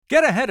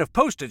Get ahead of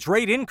postage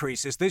rate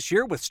increases this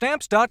year with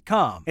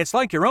Stamps.com. It's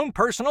like your own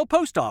personal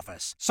post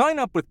office. Sign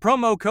up with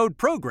promo code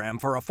PROGRAM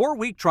for a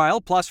 4-week trial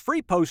plus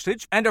free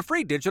postage and a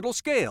free digital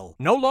scale.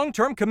 No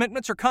long-term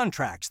commitments or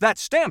contracts.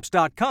 That's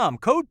Stamps.com,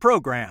 code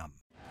PROGRAM.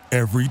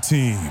 Every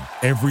team,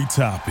 every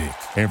topic,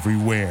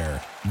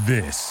 everywhere.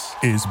 This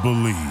is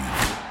Believe.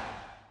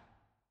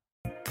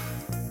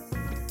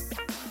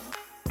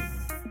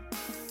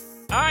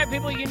 All right,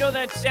 people, you know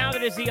that sound.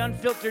 It is the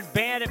Unfiltered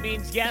Band. It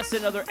means, yes,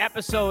 another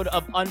episode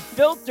of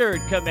Unfiltered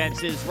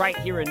commences right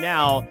here and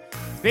now.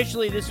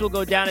 Officially, this will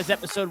go down as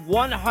episode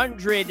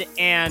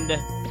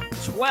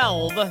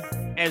 112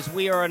 as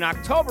we are in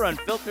October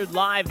Unfiltered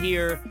live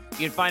here. You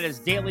can find us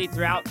daily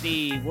throughout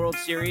the World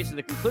Series and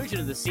the conclusion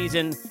of the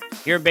season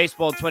here in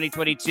baseball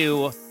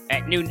 2022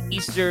 at noon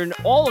Eastern,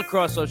 all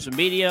across social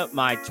media.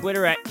 My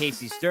Twitter at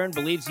Casey Stern,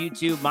 Believe's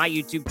YouTube, my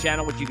YouTube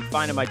channel, which you can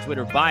find in my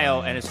Twitter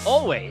bio. And as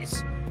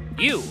always,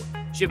 you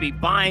should be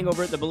buying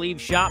over at the Believe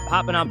shop,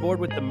 hopping on board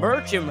with the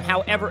merch, and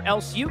however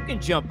else you can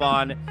jump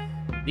on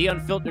the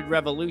Unfiltered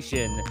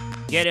Revolution.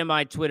 Get in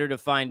my Twitter to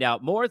find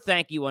out more.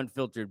 Thank you,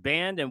 Unfiltered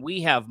Band, and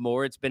we have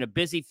more. It's been a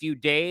busy few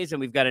days,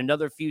 and we've got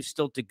another few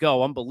still to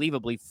go,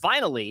 unbelievably.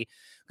 Finally,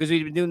 because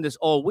we've been doing this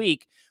all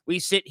week, we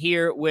sit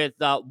here with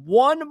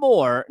one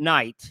more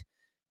night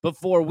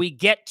before we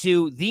get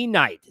to the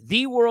night,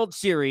 the World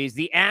Series,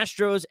 the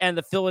Astros and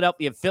the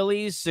Philadelphia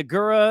Phillies.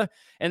 Segura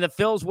and the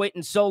Phils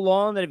waiting so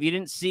long that if you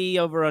didn't see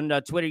over on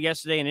Twitter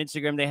yesterday and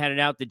Instagram, they had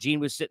it out that Gene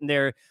was sitting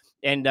there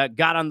and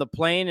got on the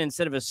plane.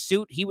 Instead of a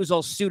suit, he was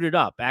all suited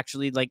up,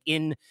 actually, like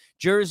in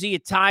jersey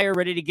attire,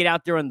 ready to get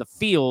out there on the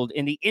field,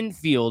 in the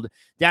infield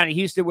down in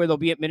Houston, where they'll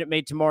be at Minute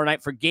Maid tomorrow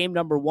night for game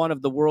number 1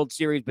 of the World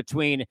Series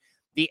between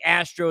the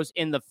Astros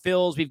and the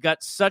Phils. We've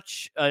got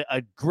such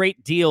a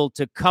great deal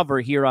to cover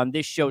here on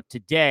this show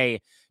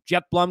today.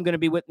 Geoff Blum going to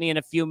be with me in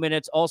a few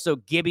minutes. Also,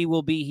 Gibby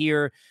will be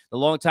here, the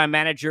longtime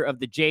manager of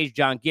the Jays,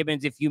 John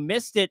Gibbons. If you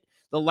missed it,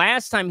 the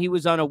last time he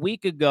was on a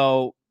week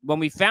ago, when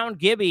we found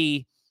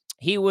Gibby,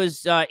 he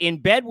was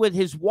in bed with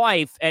his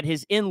wife at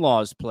his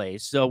in-laws'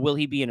 place. So will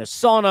he be in a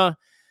sauna,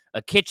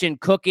 a kitchen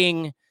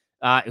cooking?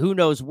 Who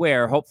knows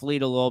where? Hopefully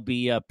it'll all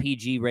be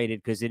PG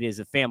rated because it is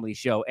a family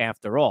show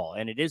after all.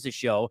 And it is a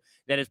show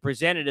that is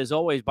presented, as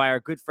always, by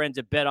our good friends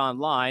at Bet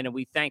Online. And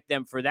we thank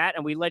them for that.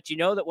 And we let you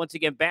know that, once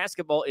again,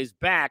 basketball is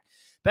back.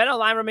 Bet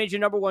Online remains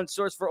your number one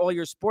source for all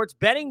your sports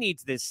betting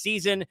needs this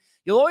season.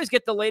 You'll always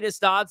get the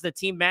latest odds, the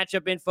team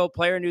matchup info,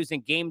 player news,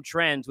 and game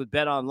trends with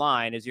Bet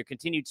Online as your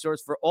continued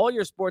source for all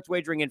your sports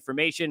wagering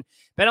information.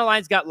 Bet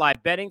Online's got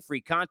live betting,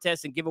 free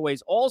contests, and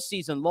giveaways all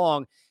season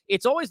long.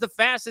 It's always the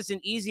fastest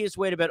and easiest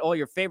way to bet all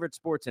your favorite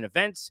sports and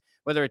events,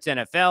 whether it's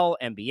NFL,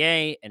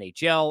 NBA,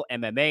 NHL,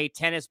 MMA,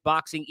 tennis,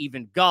 boxing,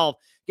 even golf.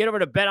 Get over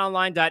to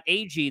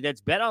betonline.ag.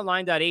 That's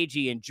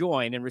betonline.ag and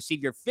join and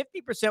receive your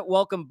 50%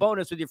 welcome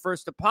bonus with your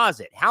first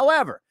deposit.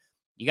 However,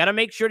 you got to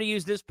make sure to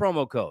use this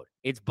promo code.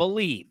 It's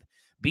BELIEVE,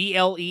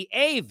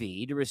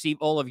 BLEAV, to receive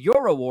all of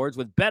your rewards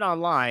with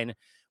BetOnline,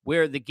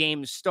 where the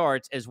game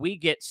starts. As we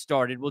get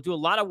started, we'll do a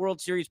lot of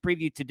World Series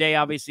preview today.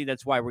 Obviously,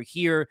 that's why we're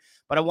here.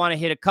 But I want to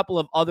hit a couple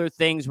of other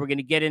things we're going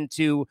to get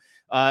into.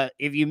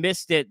 If you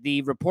missed it,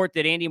 the report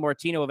that Andy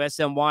Martino of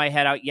SNY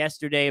had out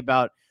yesterday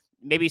about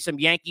maybe some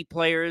Yankee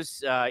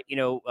players,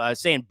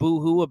 saying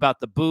boo-hoo about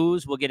the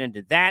boos. We'll get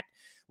into that.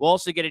 We'll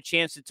also get a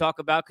chance to talk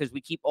about, because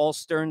we keep all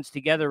Sterns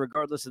together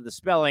regardless of the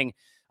spelling,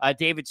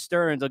 David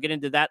Stearns. I'll get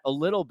into that a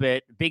little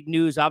bit. Big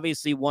news,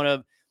 obviously, one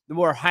of the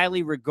more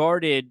highly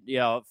regarded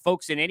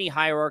folks in any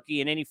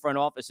hierarchy in any front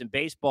office in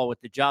baseball,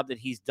 with the job that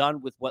he's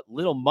done with what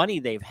little money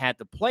they've had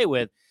to play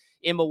with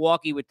in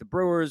Milwaukee with the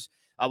Brewers.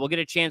 We'll get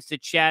a chance to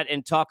chat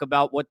and talk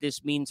about what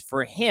this means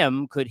for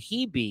him. Could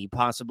he be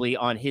possibly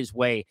on his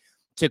way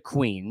to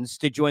Queens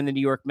to join the New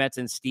York Mets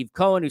and Steve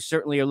Cohen, who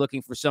certainly are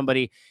looking for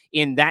somebody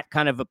in that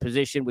kind of a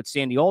position, with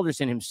Sandy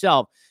Alderson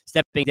himself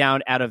stepping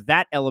down out of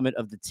that element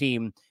of the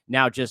team,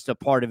 now just a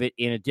part of it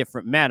in a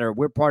different manner.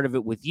 We're part of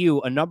it with you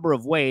a number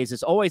of ways.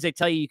 As always, I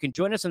tell you, you can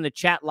join us on the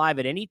chat live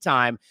at any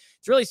time.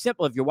 It's really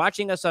simple. If you're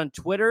watching us on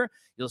Twitter,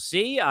 you'll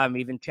see I'm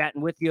even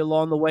chatting with you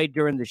along the way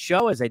during the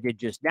show, as I did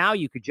just now.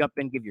 You could jump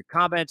in, give your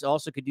comments.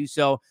 Also could do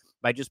so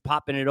by just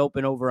popping it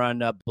open over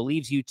on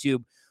Believe's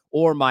YouTube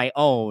or my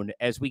own,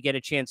 as we get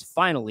a chance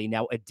finally,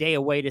 now a day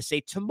away, to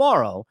say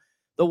tomorrow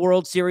the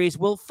World Series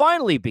will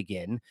finally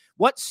begin.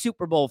 What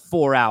Super Bowl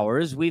 4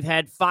 hours? We've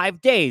had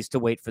 5 days to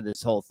wait for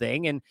this whole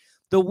thing. And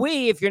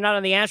if you're not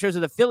on the Astros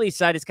or the Phillies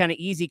side, it's kind of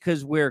easy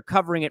because we're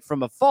covering it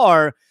from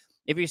afar.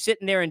 If you're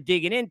sitting there and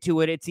digging into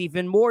it, it's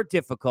even more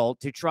difficult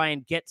to try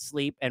and get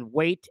sleep and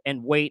wait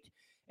and wait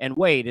and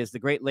wait. As the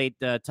great late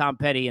Tom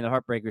Petty in the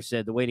Heartbreakers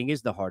said, the waiting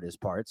is the hardest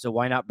part. So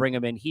why not bring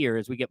him in here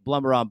as we get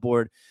Blummer on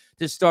board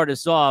to start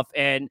us off?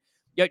 And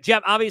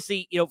Geoff,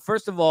 obviously,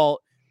 first of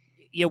all,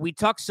 we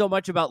talked so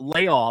much about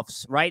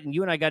layoffs, right? And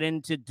you and I got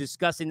into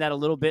discussing that a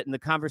little bit in the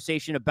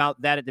conversation about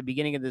that at the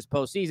beginning of this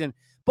postseason.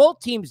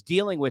 Both teams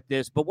dealing with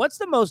this, but what's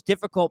the most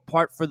difficult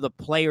part for the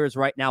players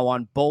right now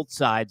on both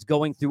sides,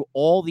 going through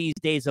all these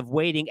days of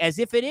waiting as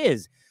if it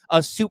is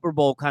a Super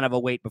Bowl kind of a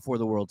wait before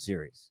the World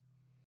Series?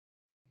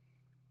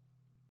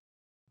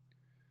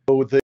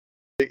 the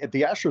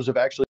Astros have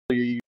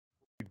actually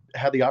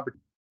had the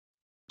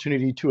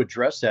opportunity to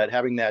address that,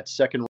 having that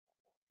second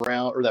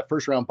round or that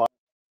first round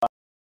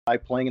by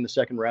playing in the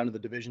second round of the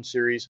division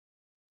series.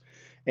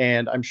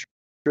 And I'm sure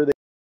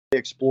they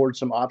explored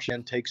some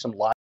options, take some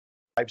live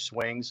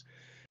swings.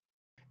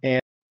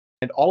 And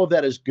all of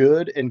that is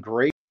good and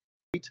great.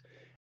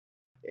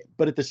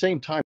 But at the same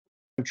time,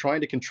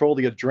 trying to control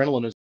the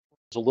adrenaline is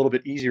a little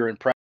bit easier in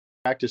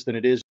practice than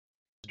it is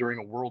during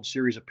a World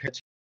Series appearance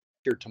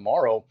here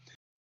tomorrow.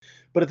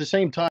 But at the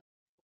same time,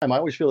 I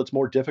always feel it's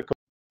more difficult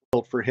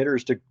for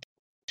hitters to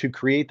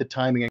create the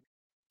timing and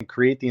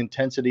create the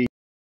intensity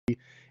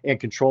and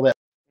control that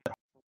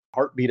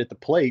heartbeat at the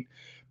plate,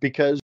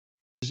 because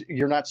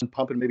you're not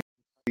pumping maybe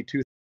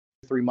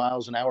 2-3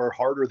 miles an hour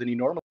harder than he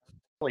normally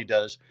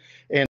does.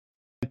 And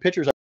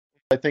pitchers,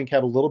 I think,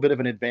 have a little bit of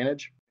an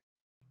advantage.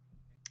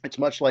 It's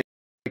much like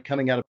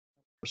coming out of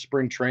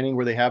spring training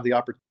where they have the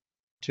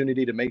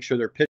opportunity to make sure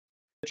they're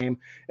pitching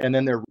and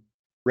then they're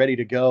ready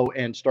to go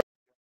and start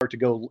to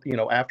go,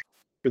 after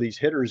these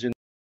hitters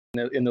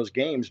in those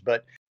games.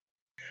 But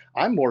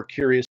I'm more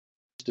curious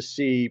to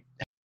see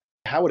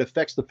how it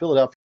affects the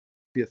Philadelphia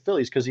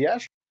Phillies, because the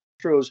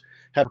Astros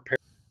have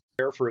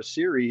prepared for a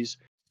series,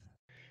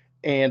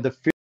 and the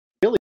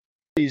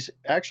Phillies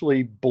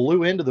actually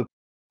blew into the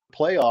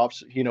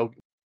playoffs,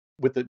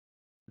 with the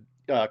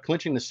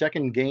clinching the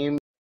second game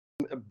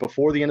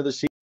before the end of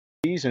the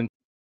season.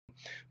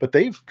 But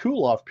they've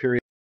cool-off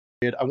period.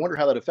 I wonder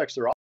how that affects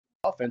their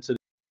offense that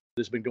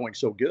has been going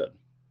so good.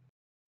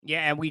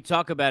 Yeah, and we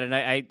talk about it. And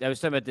I was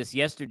talking about this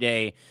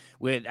yesterday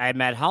I had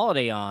Matt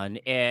Holliday on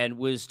and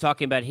was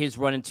talking about his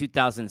run in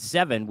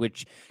 2007,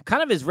 which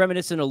kind of is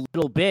reminiscent a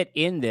little bit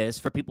in this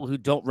for people who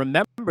don't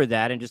remember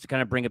that, and just to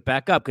kind of bring it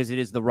back up because it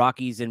is the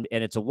Rockies and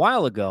it's a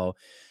while ago.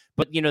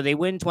 But, they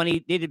win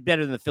 20. They did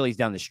better than the Phillies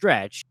down the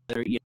stretch.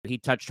 He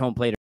touched home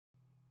plate.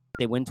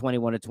 They win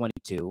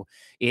 21-22.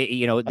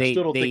 They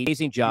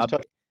amazing job.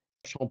 Touched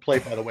home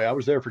plate, by the way. I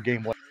was there for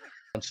game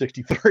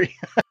 163.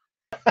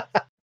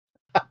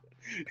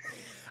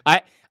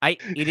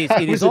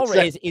 It is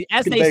already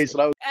as they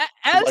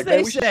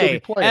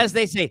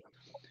say.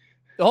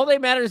 All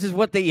that matters is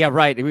what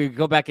we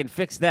go back and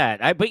fix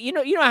that. But you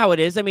know how it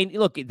is. I mean,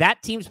 look,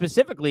 that team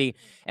specifically,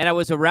 and I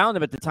was around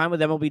them at the time with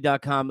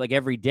MLB.com like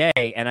every day,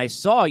 and I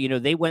saw,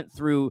 they went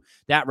through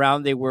that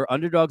round. They were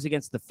underdogs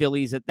against the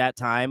Phillies at that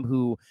time,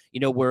 who,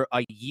 were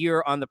a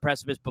year on the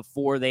precipice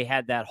before they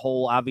had that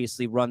whole,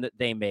 obviously, run that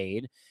they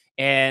made,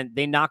 and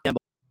they knocked them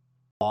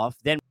off.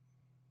 Then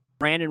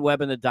Brandon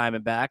Webb and the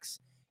Diamondbacks,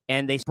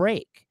 and they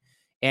break.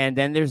 And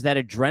then there's that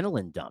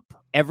adrenaline dump.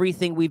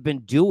 Everything we've been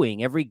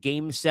doing, every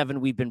game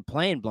 7 we've been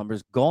playing,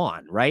 Blumber's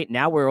gone, right?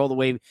 Now we're all the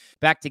way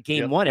back to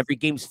game 1. Every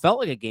game's felt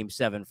like a game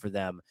 7 for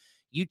them.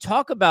 You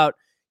talk about,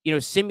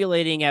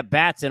 simulating at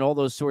bats and all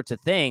those sorts of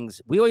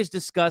things. We always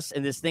discuss,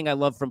 and this thing I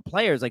love from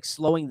players, like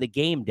slowing the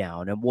game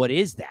down. And what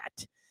is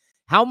that?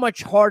 How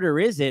much harder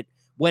is it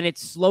when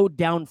it's slowed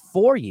down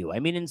for you? I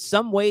mean, in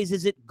some ways,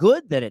 is it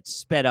good that it's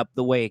sped up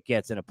the way it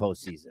gets in a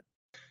postseason?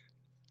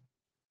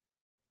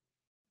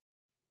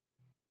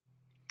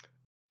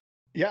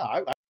 Yeah,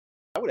 I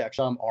would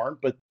actually. Some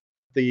aren't, but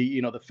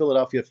the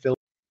Philadelphia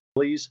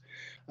Phillies,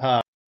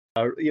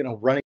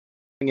 running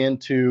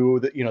into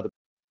the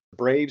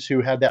Braves,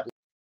 who had that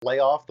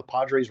layoff, the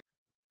Padres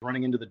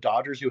running into the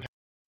Dodgers, who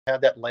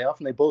had that layoff,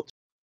 and they both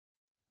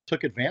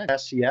took advantage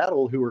of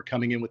Seattle, who were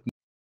coming in with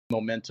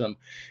momentum.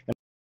 And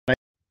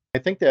I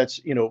think that's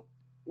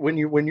when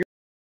you're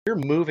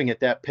moving at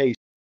that pace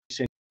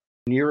and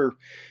you're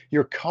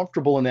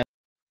comfortable in that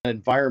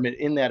environment,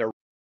 in that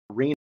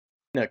arena,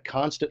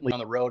 constantly on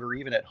the road or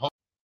even at home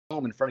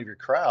in front of your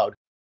crowd,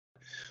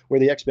 where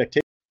the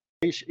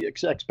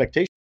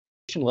expectation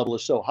level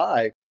is so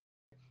high,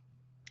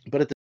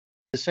 but at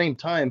the same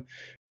time,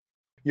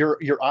 your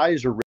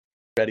eyes are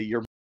ready,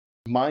 your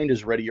mind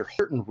is ready, your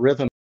heart and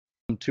rhythm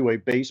to a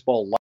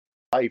baseball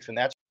life, and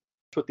that's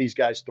what these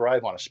guys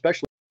thrive on,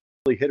 especially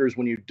hitters.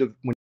 When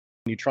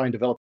you try and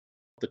develop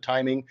the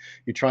timing,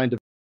 you try and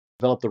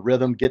develop the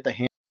rhythm, get the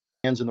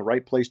hands in the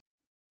right place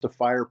to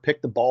fire,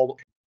 pick the ball.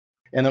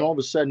 And then all of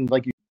a sudden,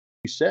 like you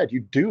said,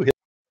 you do hit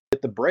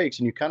the brakes,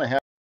 and you kind of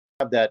have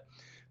that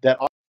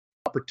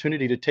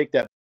opportunity to take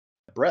that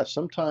breath.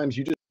 Sometimes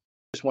you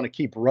just want to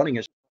keep running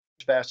as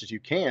fast as you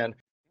can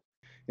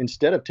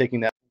instead of taking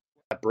that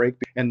break.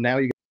 And now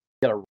you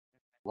got to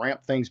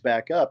ramp things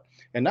back up,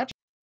 and not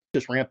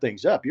just ramp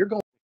things up. You're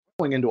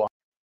going into a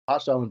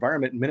hostile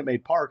environment in Minute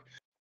Maid Park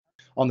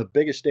on the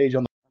biggest stage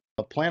on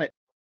the planet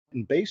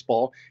in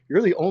baseball.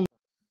 You're the only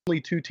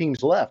 2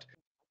 teams left.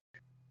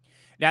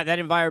 Now, that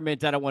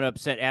environment, I don't want to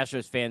upset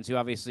Astros fans who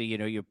obviously,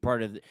 you're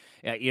part of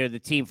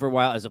the team for a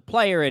while as a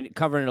player and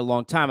covering it a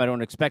long time. I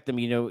don't expect them,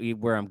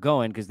 where I'm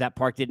going, because that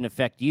park didn't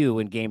affect you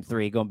in Game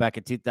 3 going back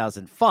in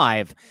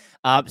 2005.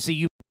 So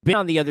you've been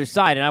on the other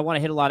side, and I want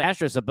to hit a lot of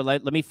Astros up, but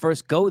let me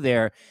first go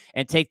there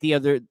and take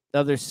the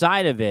other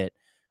side of it.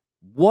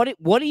 What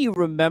do you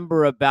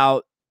remember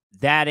about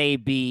that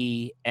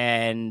AB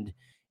and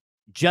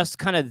just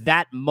kind of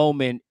that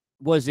moment?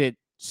 Was it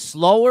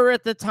slower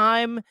at the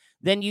time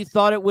than you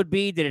thought it would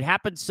be? Did it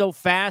happen so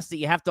fast that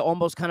you have to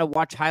almost kind of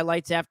watch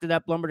highlights after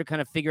that, Blumber, to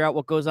kind of figure out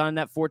what goes on in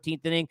that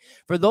 14th inning?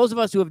 For those of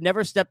us who have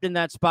never stepped in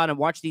that spot and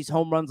watched these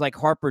home runs like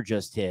Harper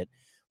just hit,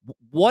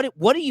 what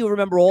do you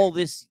remember all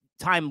this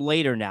time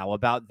later now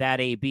about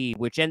that AB,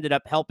 which ended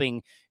up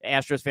helping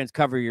Astros fans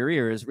cover your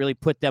ears, really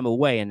put them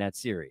away in that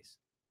series?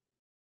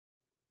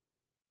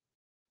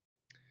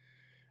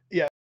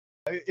 Yeah,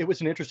 it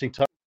was an interesting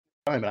time.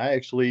 And I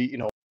actually,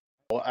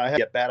 I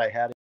had a bat I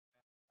had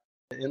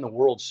in the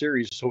World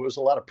Series, so it was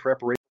a lot of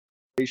preparation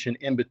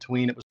in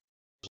between. It was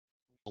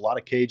a lot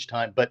of cage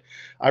time. But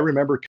I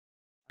remember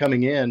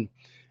coming in,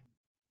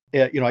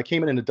 I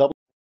came in a double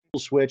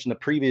switch in the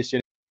previous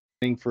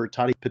inning for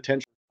Toddy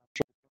potential,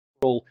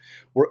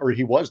 or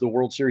he was the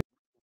World Series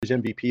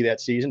MVP that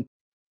season.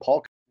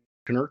 Paul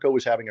Konerko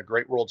was having a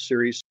great World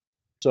Series.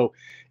 So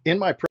in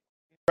my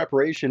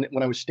preparation,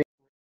 when I was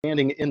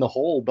standing in the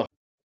hole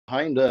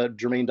behind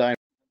Jermaine Diamond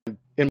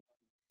in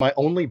my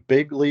only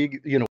big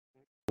league,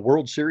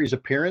 World Series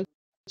appearance.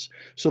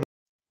 So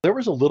there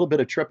was a little bit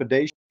of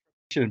trepidation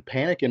and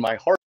panic in my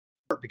heart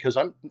because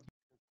I'm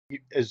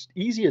as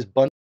easy as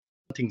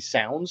bunting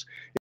sounds.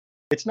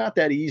 It's not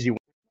that easy.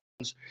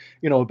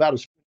 About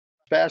as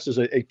fast as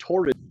a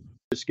tortoise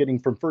getting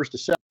from first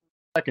to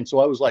second. So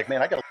I was like,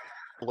 man, I got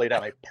to lay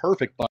down a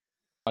perfect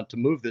bunt to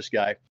move this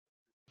guy.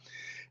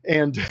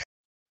 And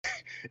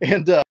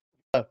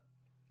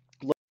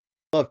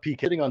love Pete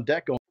hitting on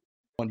deck going,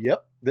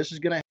 yep, this is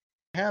going to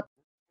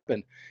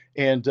happen.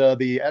 And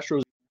the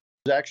Astros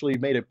actually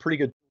made a pretty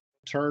good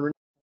turn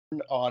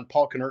on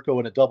Paul Konerko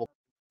in a double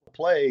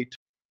play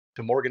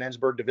to Morgan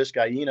Ensberg to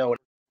Vizcaíno and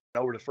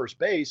over to first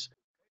base.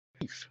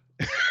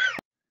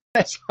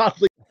 As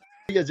oddly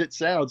as it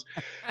sounds,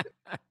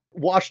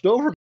 washed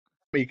over me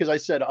because I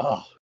said,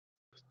 oh,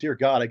 dear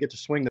God, I get to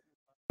swing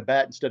the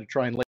bat instead of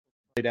trying to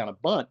lay down a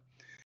bunt.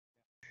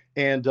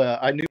 And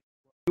I knew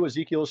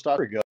Ezekiel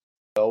Estevao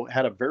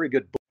had a very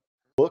good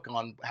book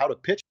on how to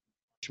pitch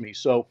me.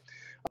 So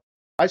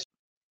I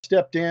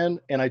stepped in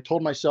and I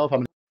told myself I'm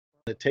going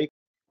to take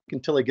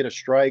until I get a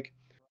strike.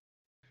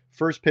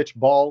 First pitch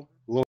ball,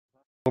 a little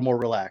more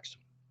relaxed.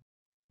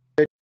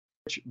 Pitch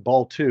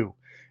ball 2.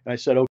 And I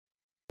said,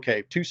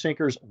 okay, 2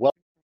 sinkers well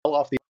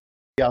off the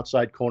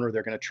outside corner.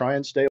 They're going to try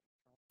and stay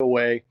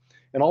away.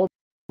 And all of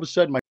a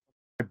sudden, my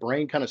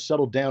brain kind of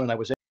settled down and I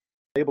was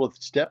able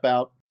to step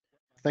out,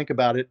 think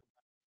about it,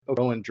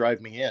 go and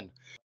drive me in.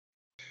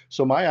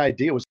 So my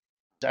idea was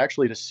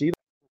actually to see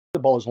the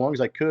ball as long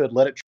as I could,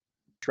 let it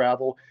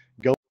travel,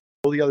 go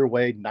the other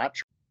way, not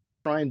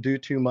try and do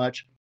too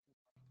much.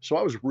 So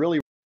I was really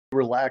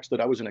relaxed that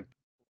I was in a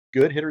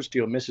good hitter's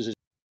field, misses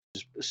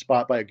his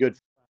spot by a good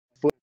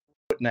foot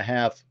and a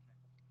half,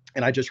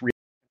 and I just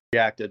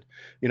reacted.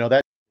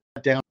 That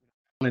down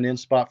and in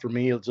spot for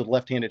me as a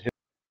left-handed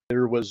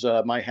hitter was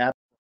my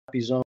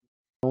happy zone,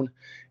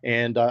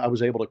 and I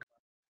was able to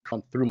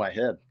come through my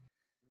head.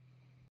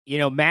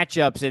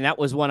 Matchups, and that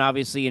was one,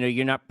 obviously,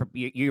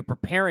 you're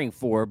preparing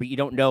for, but you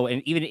don't know.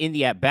 And even in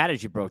the at-bat,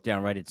 as you broke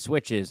down, right, it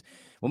switches.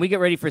 When we get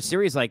ready for a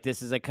series like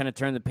this, as I kind of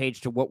turn the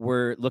page to what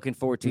we're looking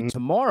forward to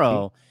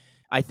tomorrow,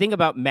 I think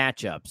about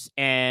matchups,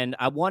 and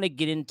I want to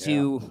get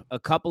into a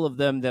couple of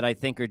them that I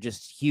think are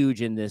just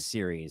huge in this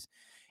series.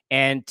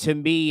 And to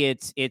me,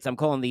 it's I'm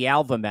calling the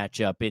Alva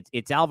matchup.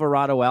 It's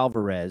Alvarado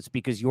Alvarez,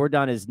 because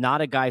Yordan is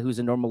not a guy who's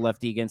a normal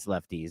lefty against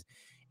lefties.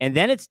 And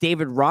then it's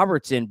David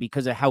Robertson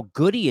because of how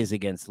good he is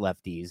against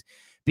lefties,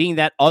 being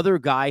that other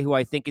guy who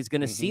I think is going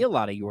to see a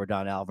lot of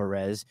Yordan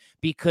Alvarez,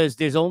 because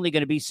there's only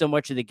going to be so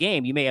much of the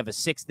game. You may have a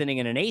 6th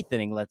inning and an 8th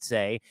inning, let's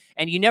say,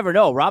 and you never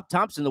know. Rob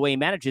Thompson, the way he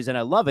manages, and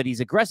I love it,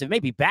 he's aggressive,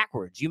 maybe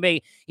backwards. He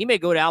may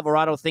go to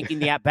Alvarado thinking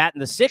the at-bat in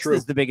the 6th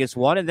is the biggest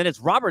one, and then it's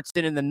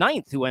Robertson in the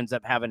 9th who ends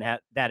up having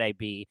that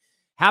AB.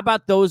 How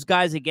about those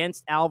guys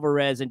against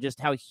Alvarez and just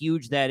how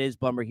huge that is,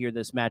 Blummer, here,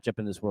 this matchup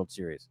in this World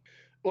Series?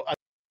 Well, I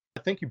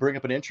think you bring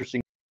up an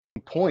interesting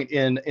point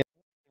in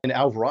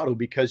Alvarado,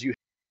 because you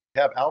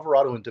have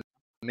Alvarado and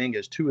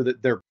Dominguez, 2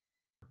 of their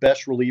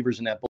best relievers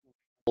in that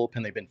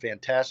bullpen. They've been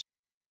fantastic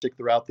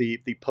throughout the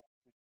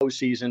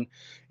postseason,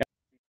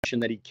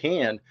 and that he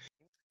can.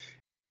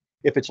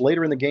 If it's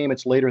later in the game,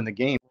 it's later in the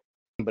game.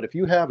 But if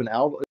you have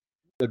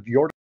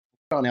Yordan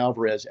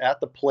Alvarez at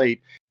the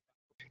plate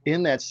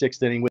in that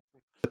 6th inning with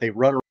a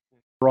runner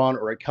on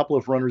or a couple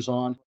of runners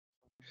on,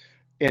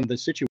 and the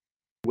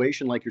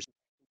situation, like you're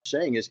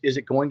saying, is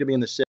it going to be in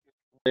the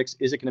 6th?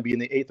 Is it going to be in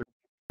the 8th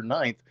or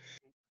 9th?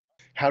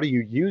 How do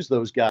you use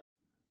those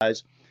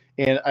guys?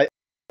 And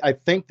I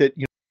think that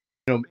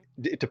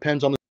it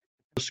depends on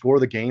the score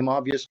of the game.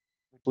 Obviously,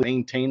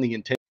 maintain the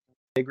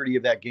integrity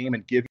of that game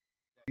and give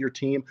your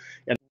team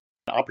an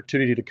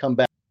opportunity to come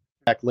back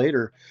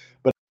later.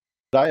 But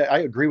I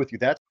agree with you.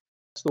 That's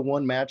the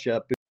one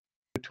matchup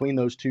between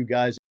those 2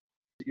 guys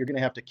that you're going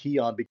to have to key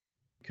on,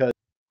 because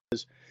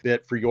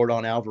that for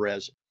Yordan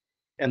Alvarez,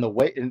 and the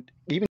way, and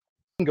even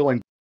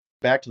going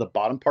back to the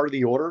bottom part of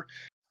the order,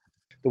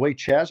 the way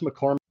Chas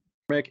McCormick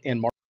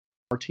and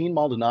Martin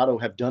Maldonado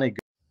have done a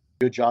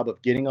good job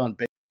of getting on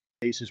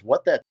bases,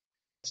 what that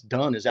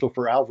done is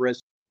for Alvarez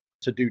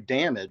to do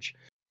damage.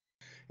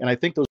 And I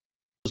think those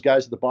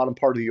guys at the bottom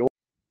part of the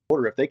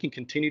order, if they can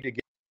continue to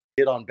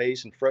get on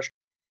base and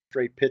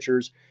frustrate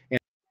pitchers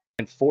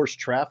and force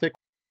traffic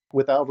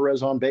with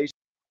Alvarez on base,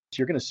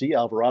 you're going to see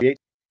Alvarez create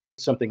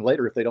something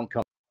later if they don't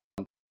come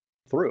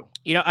through.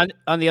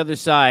 On the other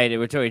side,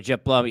 we're talking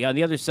Geoff Blum. On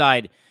the other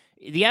side,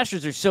 the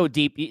Astros are so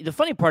deep. The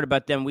funny part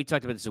about them, we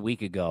talked about this a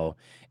week ago,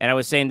 and I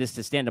was saying this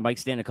to Mike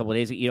Stan a couple of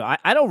days ago.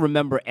 I don't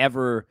remember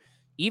ever,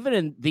 even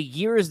in the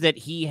years that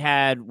he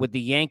had with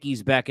the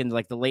Yankees back in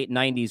like the late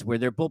 90s, where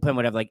their bullpen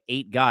would have like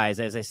 8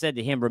 guys. As I said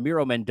to him,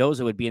 Ramiro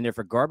Mendoza would be in there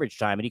for garbage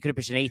time, and he could have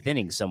pitched an 8th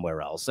inning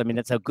somewhere else. I mean,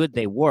 that's how good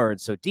they were and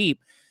so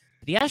deep.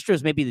 The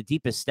Astros may be the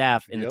deepest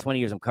staff in the 20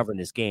 years I'm covering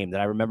this game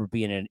that I remember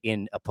being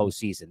in a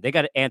postseason. They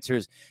got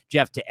answers,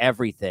 Geoff, to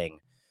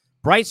everything.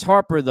 Bryce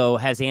Harper, though,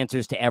 has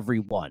answers to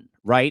everyone,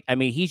 right? I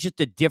mean, he's just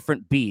a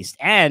different beast.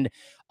 And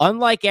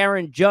unlike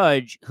Aaron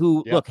Judge,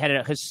 who, look, had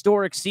a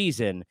historic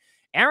season,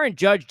 Aaron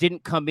Judge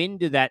didn't come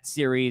into that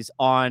series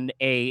on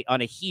a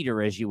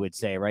heater, as you would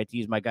say, right? To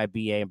use my guy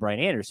B.A. and Brian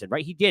Anderson,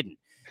 right? He didn't.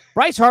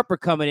 Bryce Harper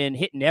coming in,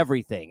 hitting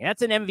everything.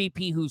 That's an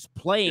MVP who's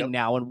playing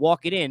now and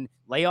walking in.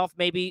 Layoff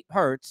maybe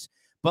hurts,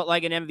 but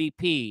like an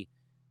MVP.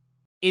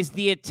 Is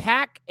the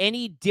attack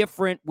any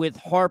different with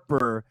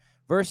Harper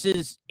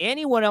versus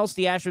anyone else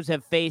the Astros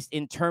have faced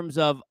in terms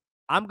of,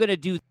 I'm going to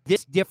do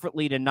this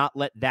differently to not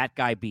let that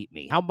guy beat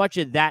me? How much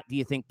of that do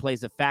you think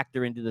plays a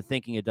factor into the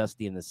thinking of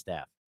Dusty and the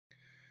staff?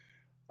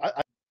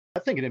 I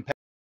think it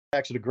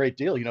impacts it a great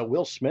deal.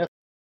 Will Smith,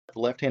 the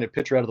left-handed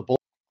pitcher out of the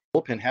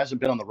bullpen,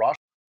 hasn't been on the roster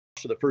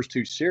for the first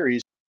 2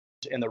 series.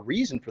 And the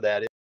reason for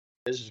that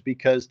is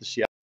because the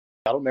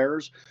Seattle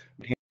Mariners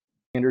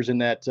handers in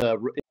that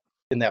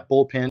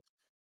bullpen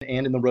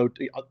and in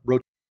the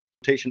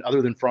rotation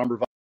other than Framber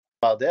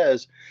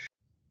Valdez.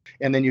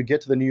 And then you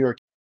get to the New York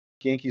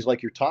Yankees,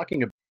 like you're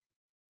talking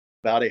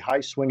about, a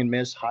high swing and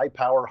miss, high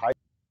power, high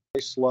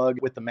slug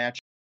with the matchup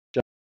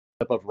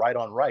of right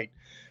on right,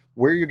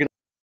 where you're going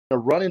to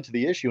run into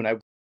the issue. And I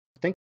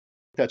think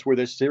that's where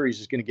this series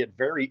is going to get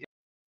very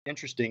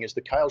interesting, is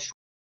the Kyle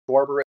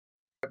Schwarber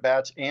at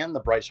bats and the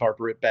Bryce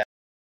Harper at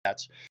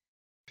bats.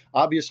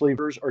 Obviously,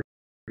 are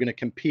going to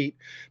compete.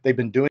 They've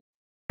been doing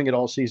it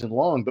all season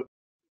long.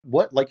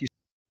 But like you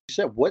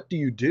said, what do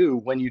you do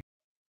when you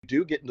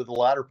do get into the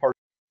latter part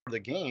of the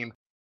game?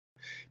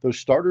 Those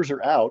starters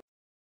are out,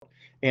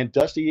 and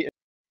Dusty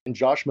and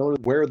Josh Miller,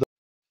 where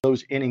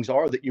those innings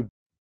are, that you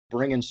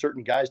bring in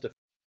certain guys to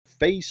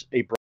face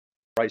a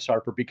Bryce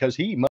Harper, because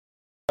he, much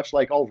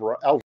like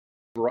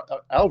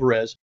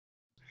Alvarez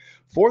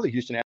for the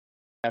Houston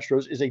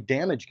Astros, is a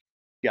damage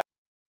guy.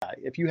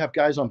 If you have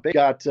guys on base,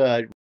 got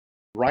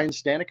Ryan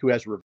Stanek, who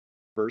has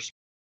reverse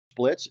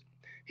splits.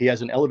 He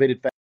has an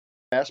elevated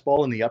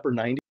fastball in the upper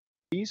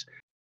 90s,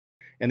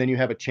 and then you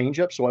have a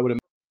changeup. So I would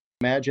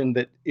imagine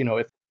that,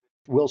 if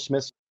Will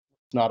Smith's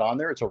not on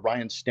there, it's a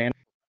Ryan Stanek.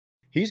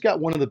 He's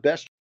got one of the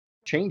best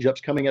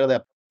changeups coming out of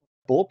that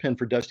bullpen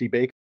for Dusty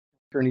Baker,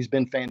 and he's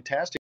been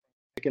fantastic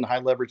in high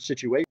leverage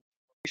situations.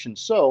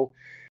 So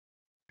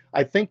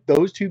I think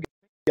those 2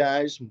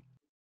 guys,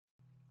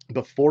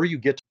 before you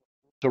get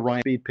to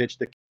Ryan, speed pitch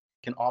that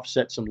can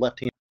offset some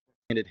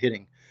left-handed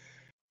hitting.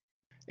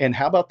 And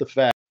how about the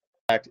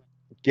fact,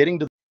 getting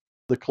to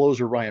the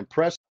closer, Ryan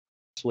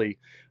Presley,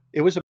 it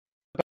was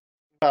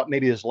about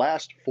maybe his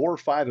last 4 or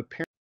 5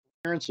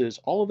 appearances,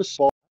 all of a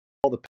sudden,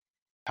 the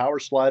power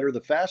slider,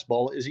 the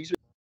fastball, is he's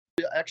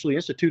actually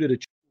instituted a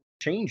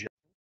change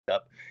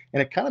up.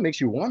 And it kind of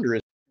makes you wonder,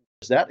 is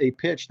that a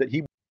pitch that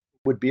he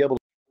would be able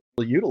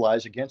to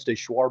utilize against a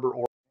Schwarber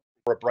or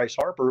a Bryce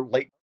Harper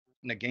late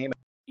in the game?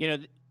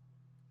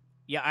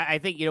 I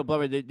think,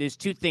 Blummer, there's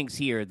 2 things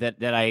here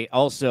that I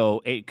also,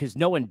 because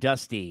knowing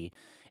Dusty,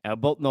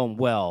 both know him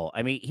well.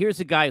 I mean, here's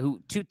a guy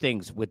who, 2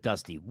 things with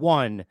Dusty.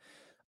 One,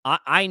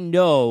 I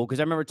know, because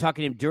I remember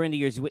talking to him during the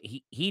years,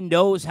 he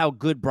knows how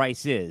good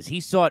Bryce is.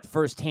 He saw it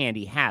firsthand.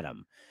 He had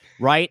him,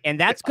 right? And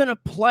that's going to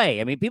play.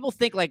 I mean, people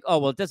think like, oh,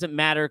 well, it doesn't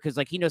matter because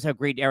like he knows how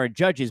great Aaron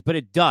Judge is, but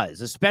it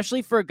does,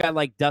 especially for a guy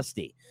like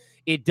Dusty.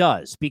 It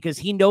does, because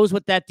he knows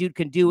what that dude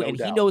can do, no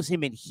doubt. He knows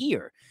him in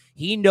here.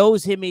 He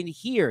knows him in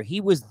here. He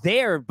was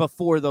there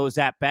before those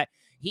at-bat.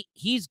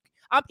 He's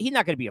not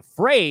going to be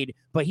afraid,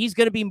 but he's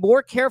going to be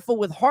more careful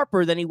with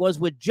Harper than he was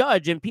with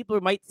Judge. And people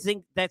might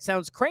think that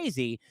sounds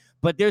crazy,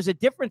 but there's a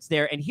difference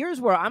there. And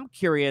here's where I'm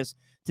curious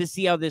to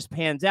see how this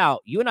pans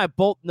out. You and I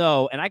both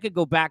know, and I could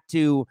go back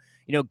to,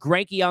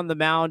 Greinke on the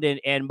mound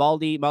and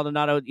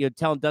Maldonado,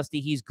 telling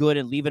Dusty he's good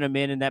and leaving him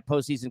in that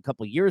postseason a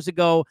couple of years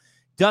ago.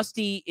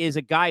 Dusty is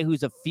a guy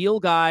who's a feel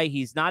guy.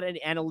 He's not an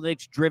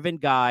analytics-driven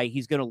guy.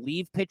 He's going to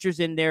leave pitchers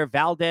in there.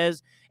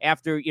 Valdez,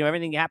 after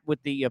everything happened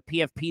with the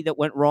PFP that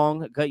went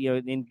wrong,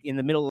 in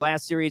the middle of the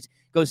last series,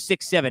 goes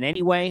 6-7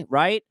 anyway,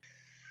 right?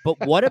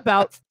 But what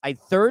about a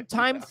third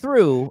time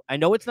through? I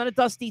know it's not a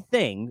Dusty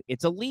thing;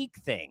 it's a league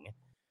thing.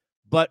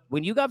 But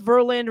when you got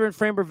Verlander and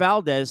Framber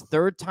Valdez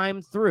third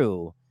time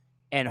through,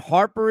 and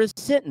Harper is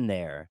sitting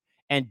there,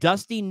 And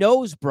Dusty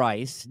knows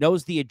Bryce,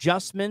 knows the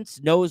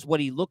adjustments, knows what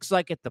he looks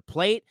like at the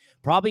plate,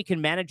 probably can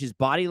manage his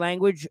body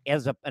language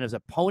as an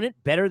opponent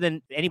better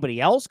than anybody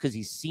else because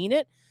he's seen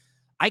it.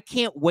 I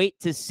can't wait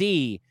to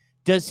see,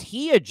 does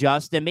he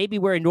adjust and maybe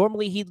where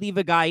normally he'd leave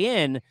a guy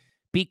in,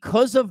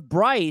 because of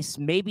Bryce,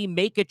 maybe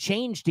make a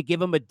change to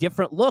give him a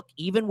different look,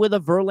 even with a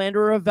Verlander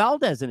or a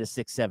Valdez in a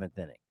 6th, 7th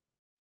inning?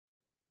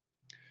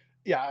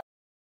 Yeah,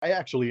 I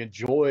actually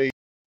enjoy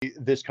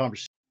this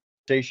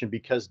conversation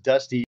because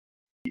Dusty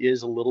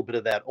is a little bit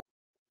of that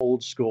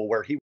old school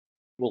where he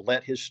will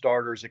let his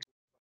starters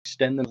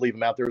extend them, leave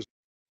them out there as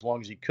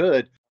long as he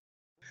could.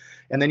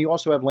 And then you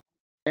also have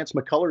Lance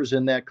McCullers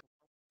in that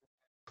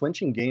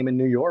clinching game in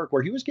New York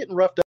where he was getting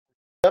roughed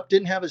up,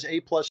 didn't have his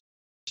A-plus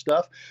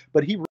stuff,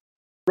 but he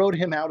rode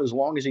him out as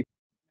long as he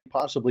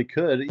possibly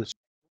could, the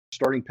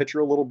starting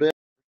pitcher a little bit.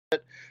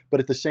 But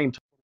at the same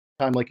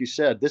time, like you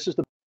said, this is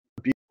the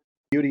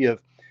beauty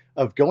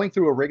of going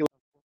through a regular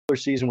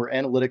season where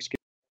analytics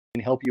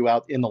can help you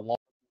out in the long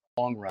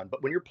run.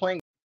 But when you're playing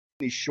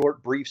these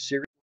short, brief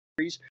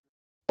series,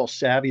 all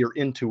savvy or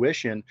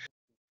intuition,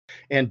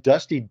 and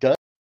Dusty does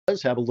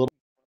have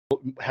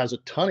has a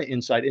ton of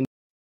insight into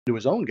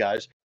his own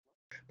guys,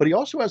 but he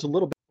also has a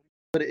little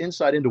bit of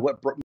insight into what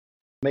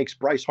makes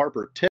Bryce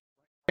Harper tick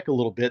a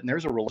little bit. And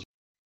there's a role of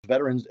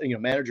veterans,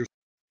 managers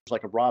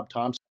like a Rob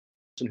Thompson,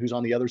 who's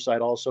on the other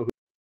side also,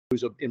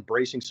 who's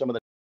embracing some of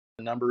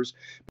the numbers.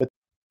 But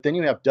then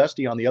you have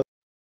Dusty on the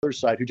other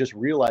side, who just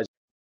realizes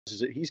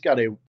that he's got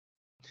a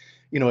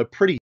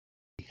pretty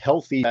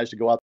healthy guys to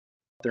go out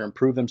there and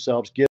prove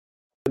themselves, give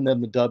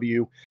them the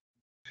W.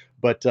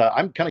 But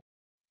I'm kind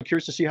of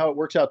curious to see how it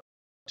works out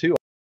too.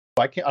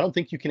 I don't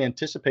think you can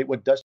anticipate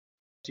what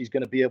Dusty's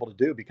going to be able to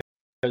do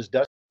because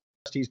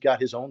Dusty's got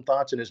his own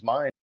thoughts in his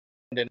mind.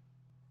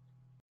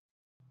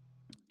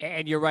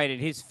 And you're right.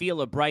 And his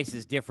feel of Bryce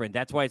is different.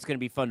 That's why it's going to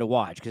be fun to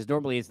watch, because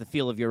normally it's the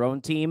feel of your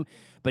own team,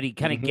 but he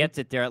kind of gets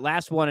it there.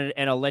 Last one,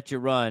 and I'll let you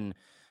run.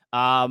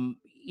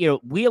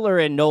 Wheeler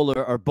and Nola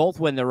are both,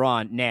 when they're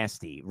on,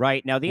 nasty,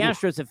 right? Now, the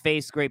Astros have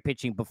faced great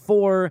pitching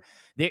before.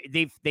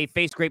 They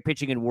faced great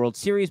pitching in World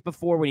Series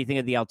before, when you think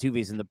of the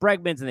Altuves and the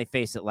Bregmans, and they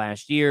faced it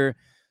last year.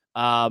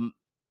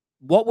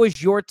 What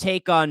was your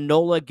take on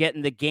Nola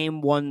getting the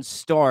game 1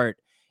 start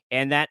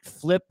and that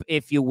flip,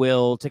 if you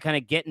will, to kind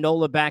of get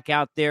Nola back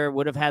out there,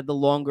 would have had the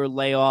longer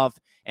layoff,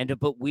 and to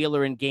put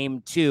Wheeler in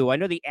game 2? I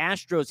know the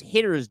Astros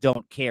hitters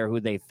don't care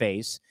who they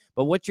face,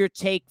 but what's your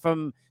take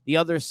from the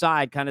other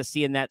side, kind of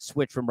seeing that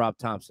switch from Rob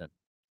Thompson?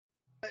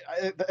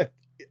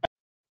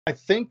 I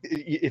think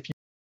if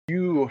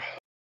you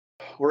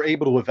were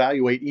able to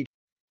evaluate each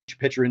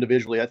pitcher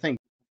individually, I think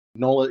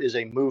Nola is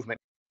a movement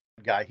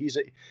guy. He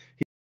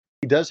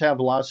does have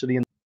velocity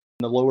in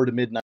the lower to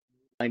mid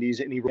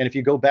 90s, and if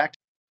you go back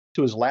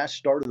to his last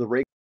start of the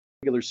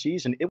regular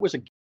season, it was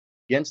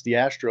against the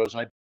Astros, and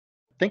I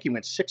think he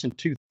went 6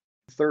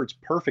 2/3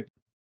 perfect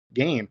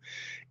game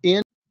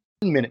in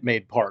Minute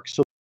Maid Park.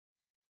 So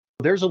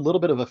there's a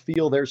little bit of a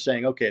feel there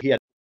saying, okay, he had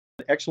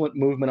excellent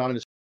movement on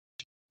his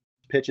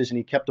pitches and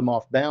he kept them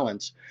off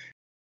balance.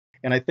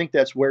 And I think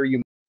that's where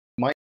you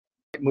might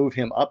move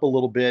him up a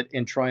little bit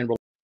and try and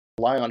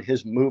rely on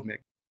his movement,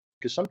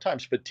 because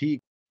sometimes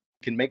fatigue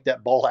can make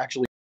that ball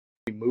actually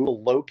move,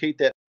 locate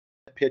that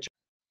pitch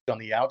on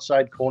the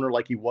outside corner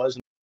like he was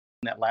in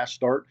that last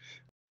start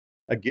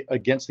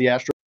against the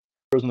Astros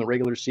in the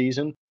regular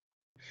season.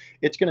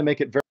 It's going to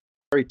make it very,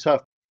 very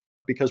tough,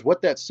 because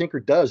what that sinker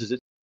does is it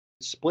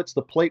splits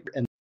the plate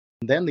and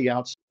then the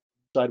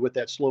outside with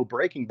that slow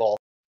breaking ball.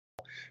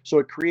 So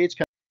it creates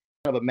kind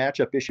of a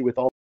matchup issue with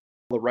all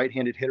the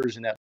right-handed hitters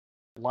in that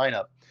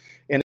lineup.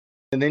 And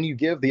then you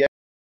give the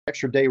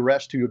extra day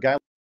rest to a guy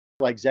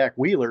like Zach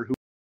Wheeler,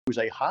 who's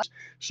a hot.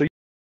 So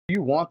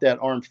you want that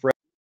arm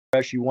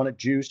fresh, you want it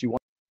juiced, you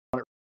want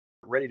it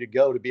ready to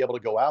go to be able to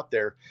go out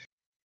there.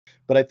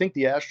 But I think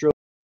the Astros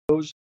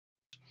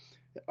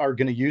are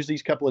going to use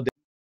these couple of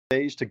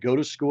days to go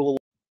to school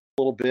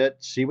a little bit,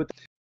 see what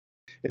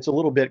it's a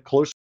little bit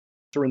closer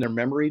in their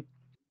memory,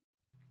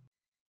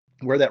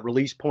 where that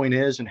release point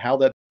is and how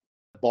that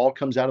ball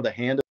comes out of the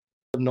hand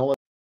of Nola,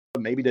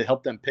 maybe to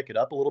help them pick it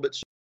up a little bit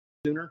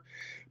sooner.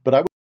 But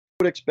I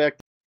would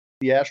expect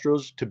the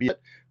Astros to be,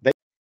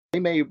 they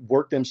may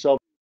work themselves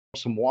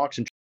some walks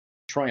and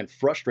try and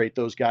frustrate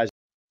those guys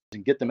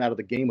and get them out of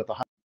the game with a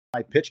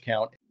high pitch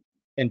count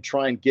and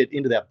try and get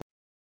into that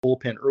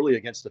bullpen early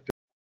against the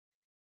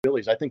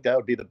Phillies. I think that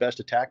would be the best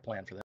attack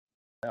plan for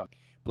them.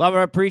 Blum,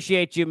 I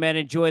appreciate you, man.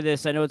 Enjoy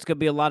this. I know it's going to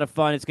be a lot of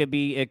fun. It's going to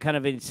be a kind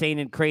of insane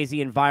and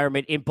crazy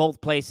environment in both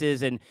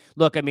places. And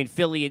look, I mean,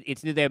 Philly,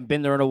 it's new. They haven't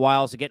been there in a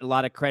while, so getting a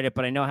lot of credit,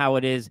 but I know how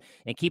it is.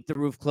 And keep the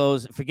roof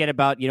closed. Forget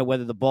about,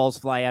 whether the balls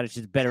fly out. It's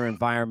just better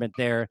environment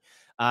there.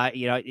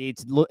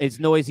 It's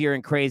noisier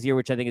and crazier,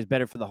 which I think is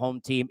better for the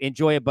home team.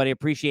 Enjoy it, buddy.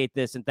 Appreciate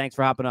this. And thanks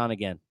for hopping on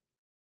again.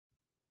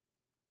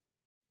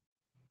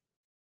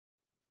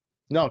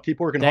 No, keep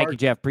working hard. Thank you,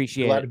 Geoff.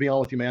 Appreciate it. Glad to be on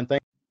with you, man.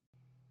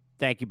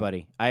 Thank you,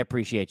 buddy. I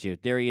appreciate you.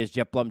 There he is,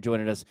 Geoff Blum,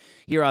 joining us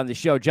here on the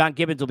show. John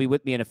Gibbons will be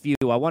with me in a few.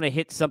 I want to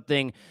hit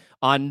something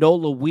on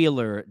Nola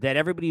Wheeler that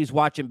everybody who's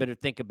watching better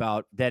think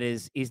about. That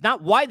is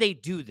not why they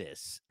do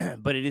this,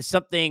 but it is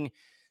something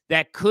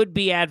that could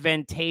be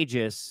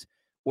advantageous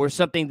or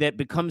something that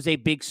becomes a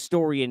big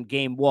story in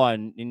game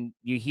one, and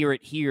you hear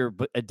it here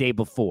a day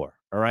before,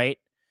 all right?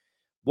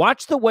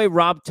 Watch the way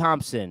Rob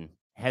Thompson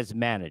has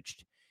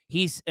managed.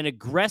 He's an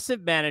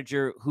aggressive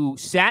manager who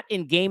sat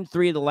in game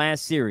 3 of the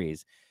last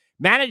series,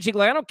 managing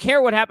like, I don't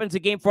care what happens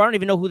in game 4. I don't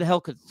even know who the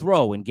hell could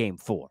throw in game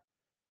 4.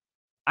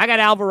 I got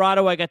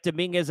Alvarado, I got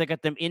Dominguez, I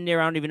got them in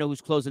there. I don't even know who's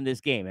closing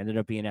this game. Ended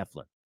up being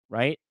Eflin,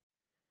 right?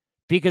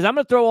 Because I'm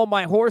going to throw all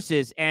my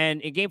horses,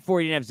 and in game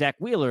 4, he didn't have Zach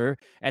Wheeler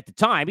at the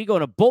time. He go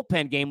in a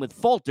bullpen game with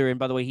Falter, and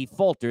by the way, he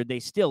faltered. They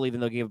still, even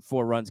though he gave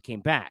 4 runs,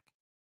 came back.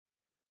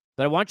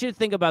 But I want you to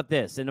think about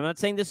this, and I'm not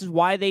saying this is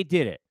why they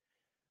did it.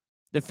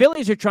 The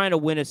Phillies are trying to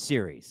win a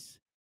series.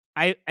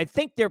 I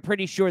think they're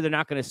pretty sure they're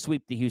not going to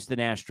sweep the Houston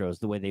Astros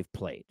the way they've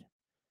played,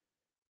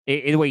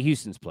 the way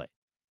Houston's played.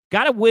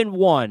 Got to win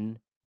one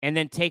and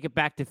then take it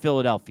back to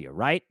Philadelphia,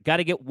 right? Got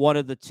to get one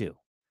of the two.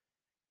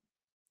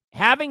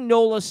 Having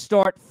Nola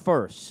start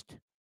first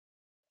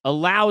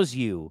allows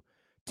you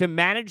to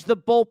manage the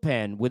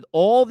bullpen with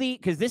all the,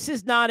 because this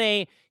is not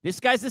this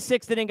guy's the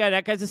 6th inning guy,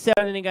 that guy's the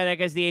 7th inning guy, that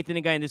guy's the 8th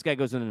inning guy, and this guy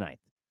goes in the 9th.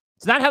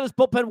 It's not how this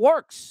bullpen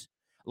works.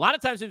 A lot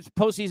of times in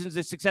postseasons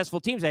of successful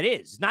teams, that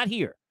is. Not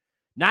here.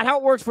 Not how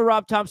it works for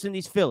Rob Thompson and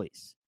these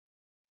Phillies.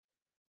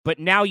 But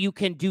now you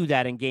can do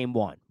that in game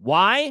 1.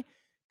 Why?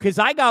 Because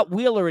I got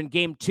Wheeler in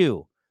game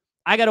 2.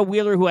 I got a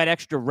Wheeler who had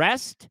extra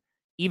rest,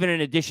 even an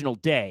additional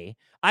day.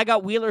 I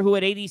got Wheeler who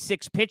had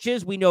 86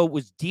 pitches. We know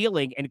was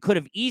dealing and could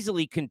have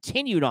easily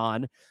continued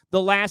on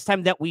the last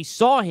time that we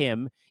saw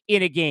him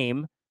in a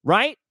game,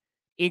 right?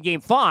 In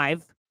game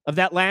 5 of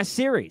that last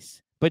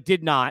series, but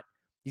did not.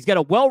 He's got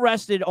a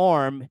well-rested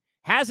arm,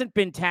 hasn't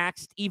been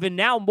taxed, even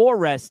now more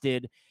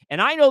rested. And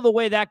I know the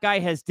way that guy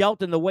has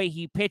dealt and the way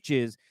he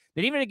pitches,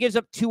 that even if it gives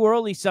up too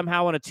early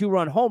somehow on a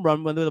 2-run home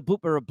run when there's a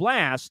bloop or a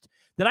blast,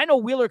 that I know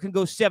Wheeler can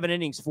go 7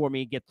 innings for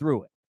me and get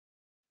through it.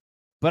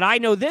 But I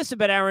know this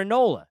about Aaron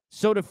Nola.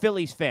 So do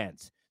Phillies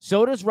fans.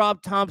 So does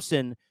Rob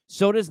Thompson.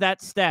 So does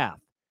that staff.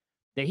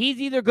 That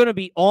he's either going to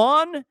be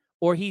on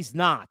or he's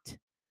not.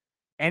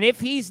 And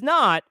if he's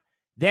not,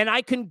 then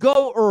I can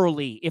go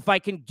early. If I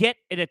can get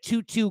in a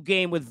 2-2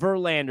 game with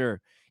Verlander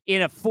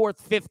in a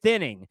 4th, 5th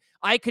inning,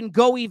 I can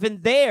go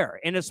even there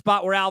in a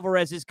spot where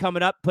Alvarez is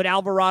coming up, put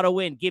Alvarado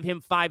in, give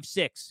him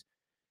 5-6.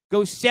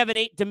 Go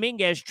 7-8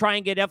 Dominguez, try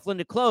and get Eflin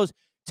to close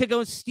to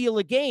go steal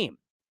a game.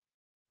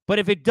 But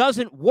if it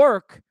doesn't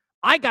work,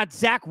 I got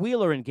Zach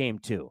Wheeler in game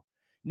 2.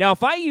 Now,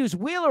 if I use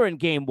Wheeler in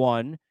game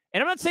 1,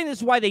 and I'm not saying this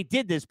is why they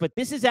did this, but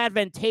this is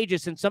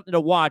advantageous and something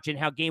to watch in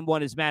how game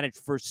 1 is managed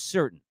for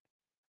certain.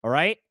 All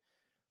right?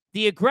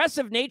 The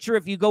aggressive nature,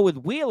 if you go with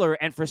Wheeler,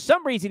 and for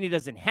some reason he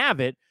doesn't have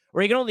it,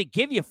 or he can only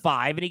give you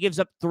 5, and he gives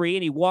up 3,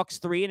 and he walks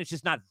 3, and it's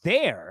just not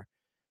there.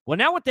 Well,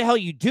 now what the hell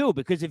you do?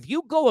 Because if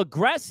you go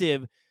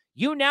aggressive,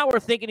 you now are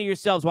thinking to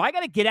yourselves, well, I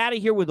got to get out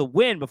of here with a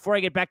win before I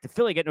get back to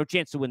Philly. I got no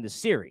chance to win the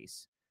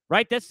series.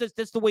 Right? That's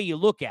the way you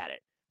look at it.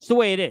 It's the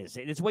way it is.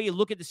 It's the way you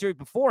look at the series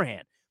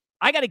beforehand.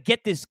 I got to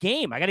get this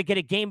game. I got to get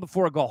a game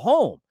before I go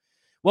home.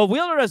 Well,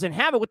 Wheeler doesn't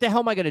have it. What the hell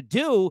am I going to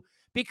do?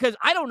 Because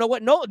I don't know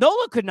what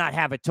Nola could not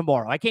have it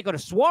tomorrow. I can't go to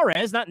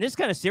Suarez, not in this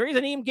kind of series.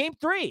 I need him game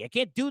 3. I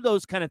can't do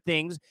those kind of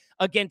things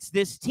against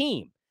this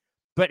team.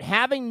 But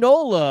having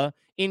Nola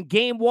in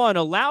game 1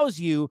 allows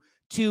you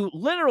to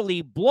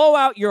literally blow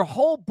out your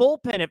whole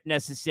bullpen if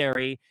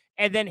necessary,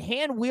 and then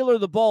hand Wheeler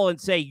the ball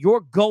and say, you're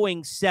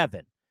going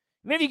 7.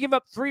 Even if you give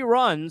up 3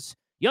 runs,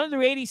 you only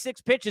threw 86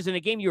 pitches in a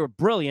game. You were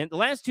brilliant. The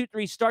last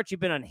 2-3 starts, you've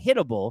been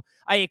unhittable.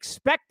 I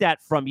expect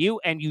that from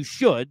you, and you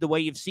should, the way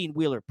you've seen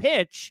Wheeler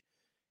pitch.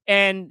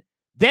 And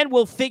then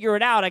we'll figure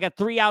it out. I got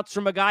 3 outs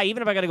from a guy,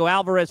 even if I got to go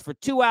Alvarez for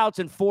 2 outs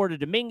and 4 to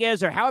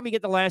Dominguez, or however you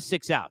get the last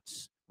 6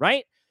 outs,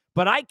 right?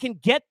 But I can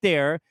get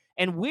there,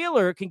 and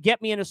Wheeler can get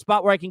me in a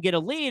spot where I can get a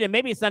lead, and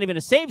maybe it's not even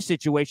a save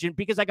situation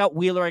because I got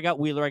Wheeler.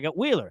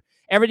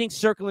 Everything's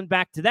circling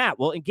back to that.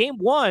 Well, in game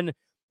 1,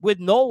 with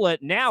Nola,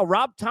 now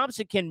Rob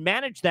Thompson can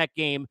manage that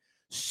game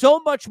so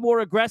much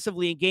more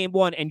aggressively in game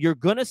 1, and you're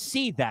going to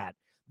see that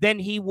than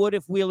he would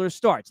if Wheeler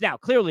starts. Now,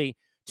 clearly,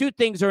 2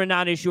 things are a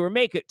non-issue or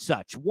make it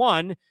such.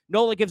 1,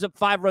 Nola gives up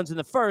 5 runs in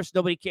the first.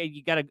 Nobody can.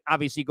 You got to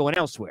obviously going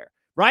elsewhere,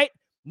 right?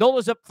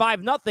 Nola's up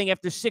 5-0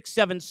 after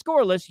 6-7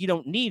 scoreless. You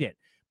don't need it.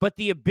 But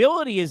the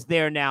ability is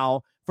there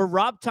now for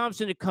Rob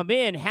Thompson to come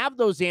in, have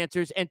those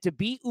answers, and to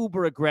be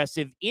uber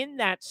aggressive in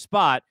that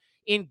spot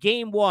in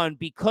game 1,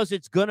 because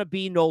it's going to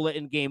be Nola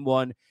in game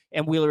 1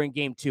 and Wheeler in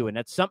game 2. And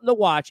that's something to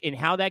watch in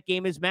how that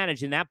game is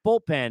managed in that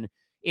bullpen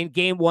in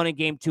game 1 and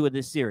game 2 of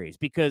this series,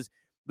 because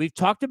we've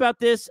talked about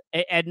this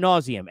ad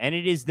nauseum, and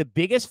it is the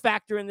biggest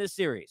factor in this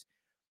series.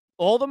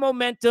 All the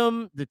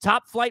momentum, the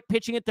top flight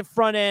pitching at the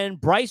front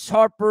end, Bryce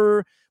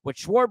Harper, what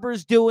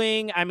Schwarber's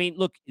doing. I mean,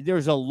 look,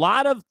 there's a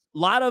lot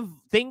of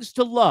things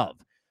to love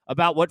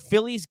about what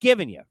Philly's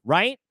given you,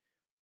 right?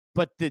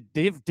 But the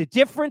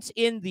difference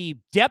in the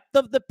depth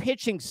of the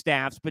pitching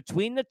staffs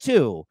between the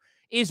two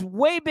is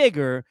way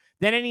bigger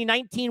than any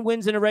 19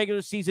 wins in a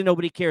regular season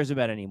nobody cares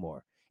about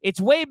anymore. It's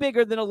way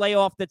bigger than a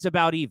layoff that's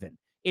about even.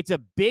 It's a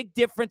big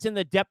difference in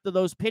the depth of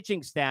those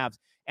pitching staffs,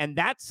 and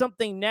that's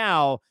something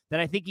now that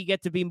I think you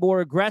get to be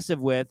more aggressive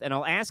with, and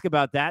I'll ask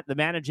about that, the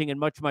managing and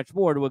much, much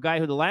more, to a guy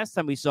who the last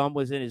time we saw him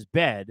was in his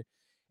bed,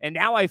 and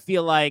now I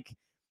feel like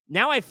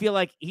we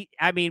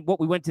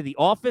went to the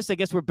office. I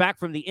guess we're back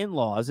from the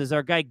in-laws as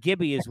our guy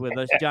Gibby is with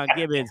us, John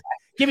Gibbons.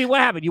 Gibby,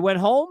 what happened? You went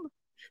home?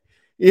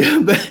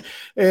 Yeah, but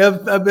hey,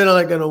 I've been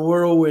on a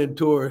whirlwind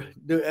tour.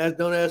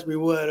 Don't ask me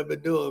what I've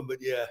been doing, but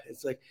yeah,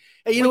 it's like,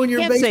 hey, when you're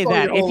can't say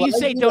that. If you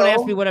say don't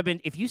ask me what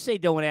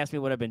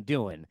I've been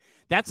doing,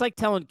 that's like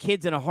telling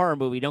kids in a horror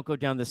movie don't go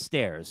down the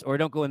stairs or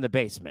don't go in the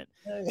basement.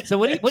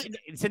 So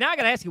so now I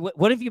got to ask you,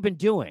 what have you been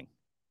doing?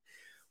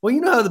 Well,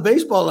 you know how the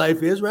baseball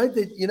life is, right?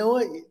 That you know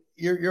what,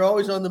 you're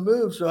always on the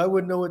move, so I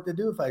wouldn't know what to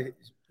do if I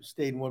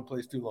stayed in one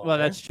place too long. Well,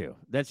 that's true.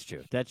 That's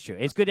true.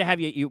 It's good to have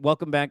you.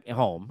 Welcome back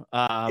home.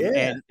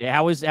 And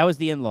how was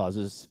the in-laws?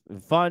 It was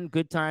fun,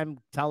 good time,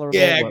 tolerable.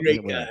 Yeah,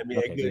 great time.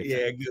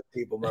 Yeah, good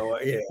people. My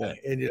wife. Yeah,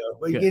 and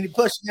but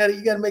plus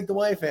you got to make the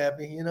wife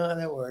happy. You know how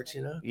that works.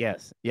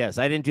 Yes.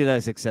 I didn't do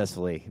that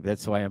successfully.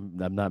 That's why I'm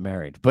not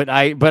married. But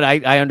I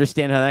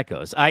understand how that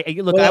goes.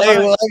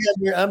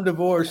 I'm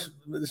divorced.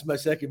 This is my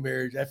second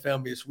marriage. I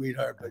found me a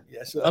sweetheart. But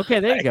yeah. So, okay,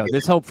 there you go.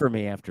 There's hope for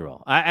me after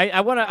all.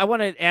 I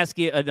want to ask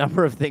you a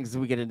number of things as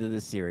we get into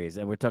this series,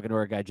 and we're talking to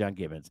our guy John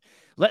Gibbons.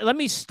 Let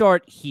me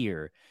start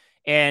here,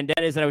 and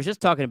that is that I was just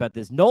talking about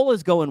this.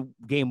 Nola's going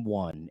game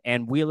 1,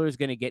 and Wheeler's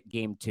going to get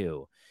game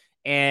 2.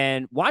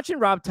 And watching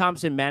Rob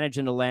Thompson manage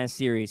in the last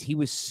series, he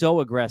was so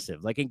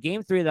aggressive. Like in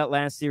game 3 of that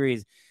last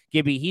series,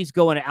 Gibby, he's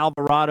going to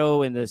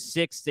Alvarado in the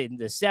 6th, in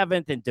the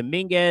 7th, and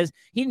Dominguez.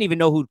 He didn't even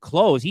know who'd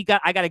close.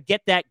 I got to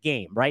get that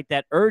game, right?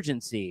 That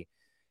urgency.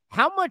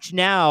 How much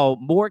now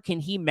more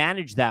can he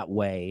manage that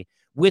way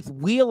with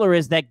Wheeler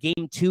as that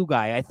game 2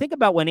 guy? I think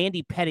about when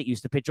Andy Pettitte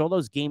used to pitch all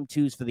those game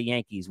 2s for the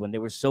Yankees when they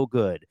were so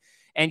good.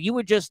 And you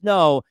would just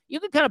know you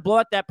can kind of blow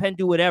out that pen,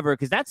 do whatever,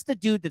 because that's the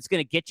dude that's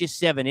going to get you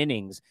 7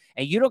 innings,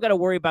 and you don't got to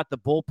worry about the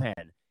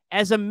bullpen.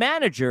 As a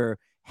manager,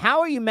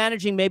 how are you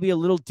managing maybe a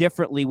little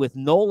differently with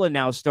Nola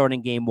now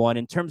starting game 1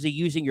 in terms of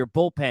using your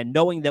bullpen,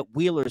 knowing that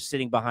Wheeler's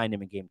sitting behind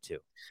him in game 2?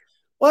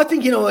 Well, I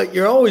think,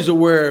 you're always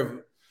aware of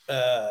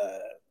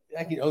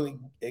only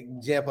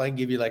example I can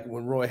give you, like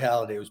when Roy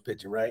Halladay was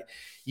pitching, right?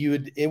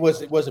 It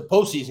wasn't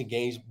postseason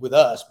games with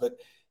us, but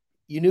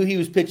you knew he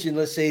was pitching,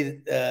 let's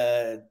say,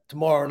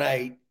 tomorrow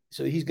night.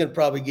 So he's going to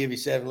probably give you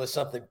 7 unless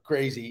something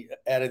crazy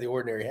out of the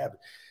ordinary happens.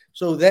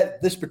 So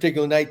that this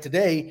particular night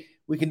today,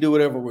 we can do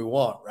whatever we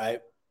want, right?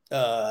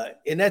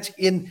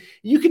 And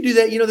you can do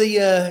that.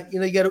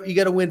 You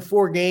got to win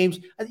 4 games.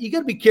 You got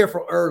to be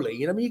careful early.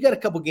 You got a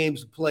couple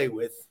games to play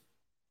with.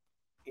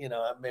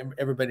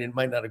 Everybody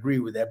might not agree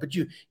with that, but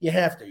you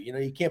have to.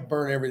 You can't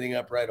burn everything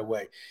up right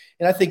away.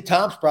 And I think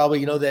Tom's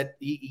probably, that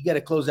you got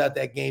to close out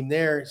that game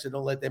there, so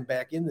don't let them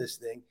back in this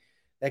thing.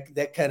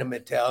 That kind of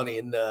mentality,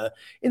 and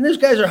those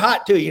guys are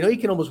hot too. He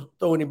can almost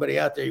throw anybody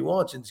out there he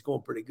wants, and it's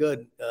going pretty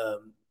good.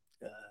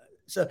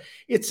 So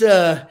it's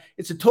a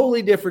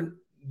totally different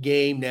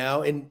game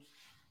now, and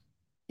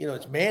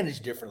it's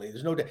managed differently.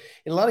 There's no doubt.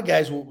 And a lot of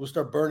guys will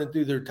start burning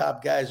through their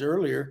top guys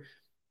earlier,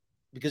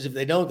 because if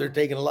they don't, they're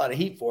taking a lot of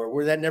heat for it,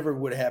 where that never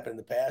would have happened in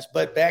the past.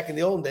 But back in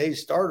the old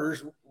days,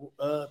 starters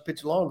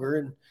pitch longer,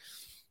 and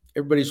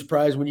everybody's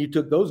surprised when you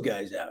took those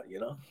guys out,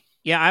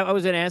 Yeah, I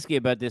was going to ask you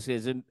about this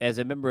as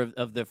a member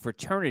of the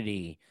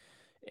fraternity.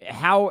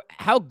 How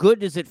good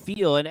does it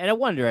feel? And I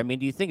wonder,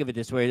 do you think of it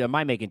this way? Am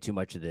I making too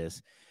much of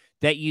this?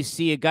 That you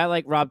see a guy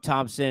like Rob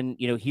Thompson,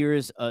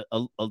 here's a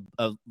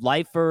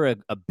lifer,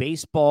 a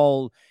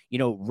baseball,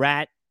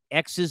 rat,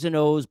 X's and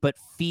O's, but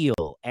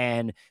feel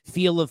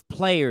of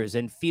players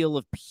and feel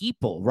of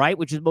people, right?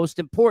 Which is most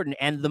important.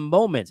 And the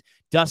moments.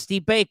 Dusty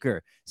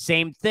Baker,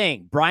 same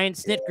thing. Brian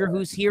Snitker,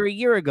 who's here a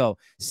year ago,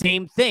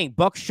 same thing.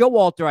 Buck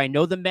Showalter, I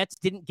know the Mets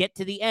didn't get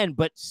to the end,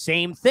 but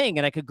same thing.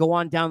 And I could go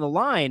on down the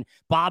line.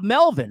 Bob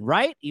Melvin,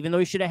 right? Even though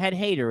he should have had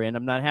Hader in,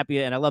 I'm not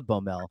happy, and I love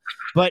Bo Mel,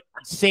 but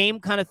same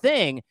kind of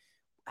thing.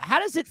 How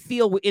does it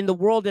feel in the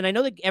world? And I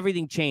know that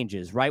everything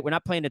changes, right? We're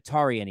not playing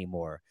Atari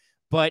anymore.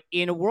 But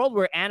in a world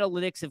where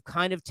analytics have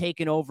kind of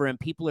taken over and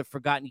people have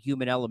forgotten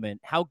human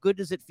element, how good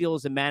does it feel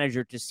as a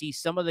manager to see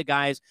some of the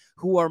guys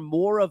who are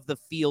more of the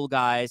feel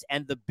guys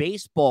and the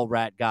baseball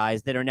rat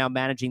guys that are now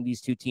managing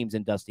these 2 teams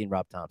in Dusty and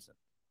Rob Thompson?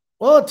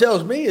 Well, it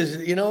tells me is,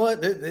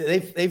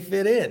 they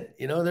fit in.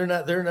 They're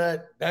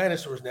not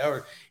dinosaurs now.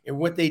 And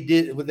what they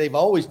did, what they've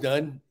always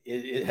done,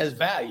 it has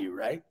value,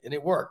 right? And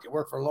it worked. It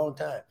worked for a long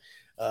time.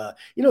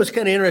 It's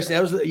kind of interesting.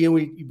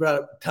 You brought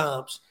up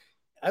Tom's.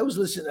 I was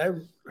listening. I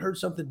heard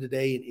something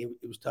today, and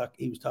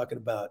he was talking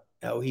about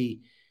how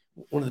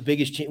one of the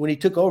biggest when he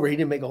took over, he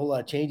didn't make a whole lot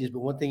of changes, but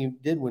one thing he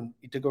did when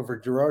he took over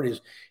Girardi is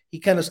he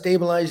kind of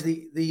stabilized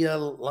the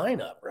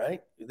lineup.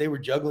 Right, they were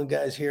juggling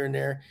guys here and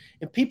there,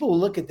 and people will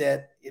look at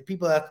that.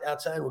 People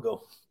outside will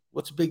go,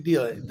 What's the big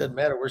deal? It doesn't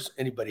matter where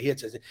anybody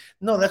hits. I said,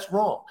 no, that's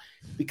wrong,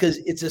 because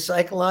it's a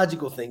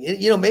psychological thing.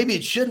 Maybe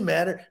it shouldn't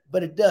matter,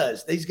 but it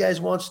does. These guys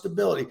want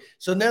stability.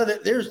 So now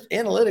that there's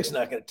analytics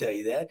not going to tell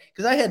you that,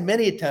 because I had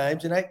many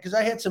times, and I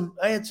had some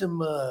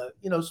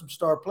some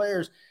star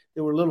players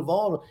that were a little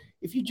vulnerable.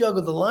 If you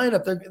juggle the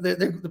lineup,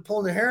 they're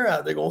pulling their hair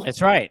out. They're going,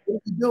 that's right. What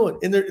are you doing?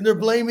 And they're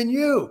blaming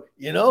you.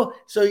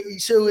 So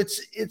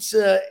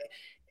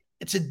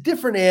it's a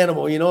different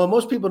animal, and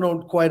most people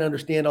don't quite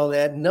understand all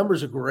that.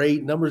 Numbers are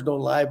great. Numbers don't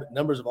lie, but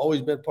numbers have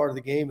always been part of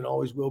the game and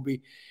always will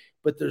be.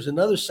 But there's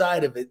another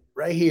side of it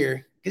right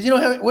here. Because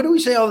what do we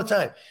say all the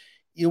time?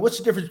 What's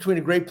the difference between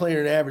a great player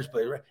and an average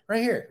player?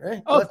 Right here,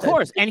 right? Oh, of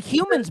course. And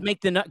humans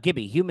make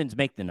humans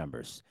make the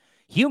numbers.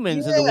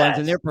 Humans are the ones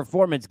in their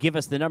performance give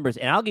us the numbers.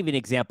 And I'll give you an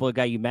example, a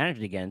guy you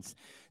managed against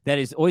that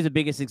is always the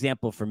biggest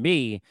example for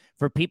me,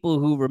 for people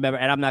who remember,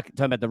 and I'm not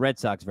talking about the Red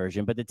Sox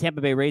version, but the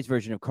Tampa Bay Rays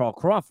version of Carl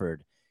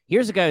Crawford.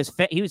 Here's a guy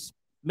he was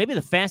maybe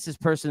the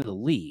fastest person in the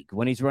league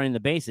when he's running the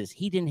bases.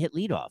 He didn't hit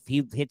leadoff.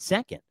 He hit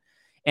second.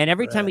 And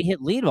every time he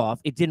hit leadoff,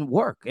 it didn't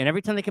work. And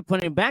every time they kept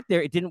putting him back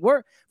there, it didn't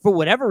work. For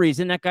whatever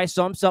reason, that guy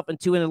saw himself in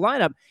two in the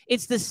lineup.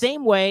 It's the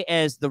same way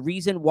as the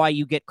reason why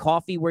you get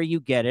coffee where you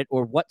get it,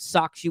 or what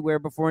socks you wear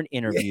before an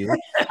interview.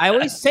 I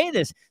always say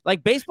this,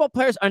 like, baseball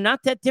players are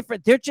not that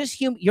different. They're just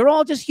human. You're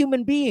all just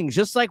human beings,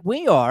 just like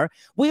we are.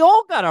 We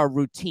all got our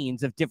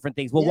routines of different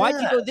things. Well,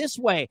 why'd you go this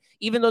way,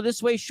 even though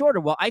this way is shorter?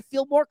 Well, I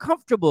feel more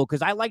comfortable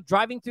because I like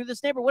driving through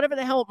this neighborhood, whatever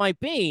the hell it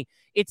might be.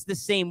 It's the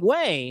same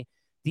way.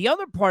 The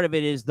other part of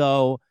it is,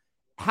 though,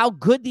 how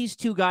good these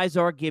two guys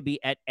are, Gibby,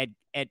 at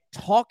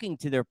talking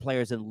to their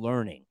players and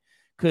learning.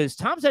 Because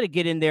Tom's had to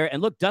get in there,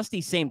 and look,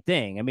 Dusty, same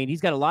thing. I mean, he's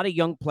got a lot of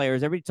young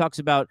players. Everybody talks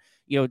about,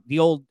 the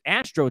old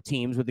Astro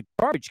teams with the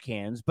garbage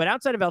cans, but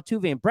outside of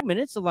Altuve and Bregman,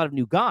 it's a lot of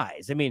new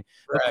guys. I mean,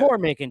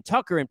 McCormick and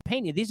Tucker and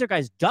Pena, these are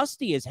guys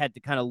Dusty has had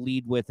to kind of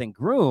lead with and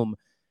groom,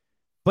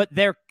 but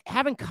they're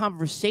having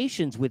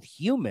conversations with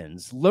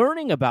humans,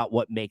 learning about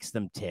what makes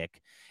them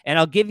tick. And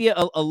I'll give you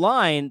a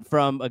line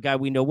from a guy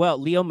we know well.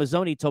 Leo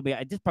Mazzoni told me,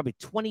 I did probably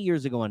 20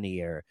 years ago on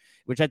the air,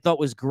 which I thought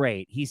was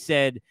great. He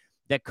said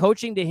that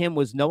coaching to him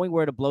was knowing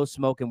where to blow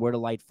smoke and where to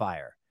light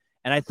fire.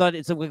 And I thought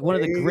it's one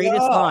of the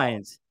greatest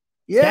lines.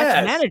 Yes.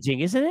 That's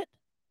managing, isn't it?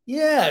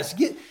 Yes.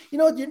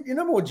 Your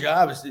number one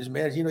job is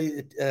manage.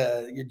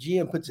 Your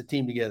GM puts a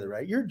team together,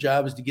 right? Your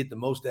job is to get the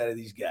most out of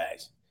these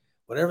guys,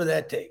 whatever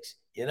that takes.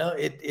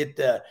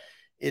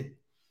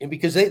 And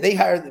because they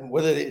hire them,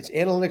 whether it's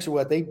analytics or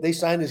what, they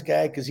sign this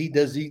guy because he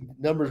does these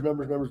numbers.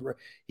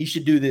 He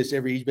should do this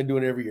he's been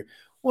doing it every year.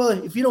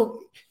 Well, if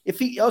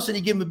he all of a sudden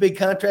you give him a big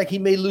contract, he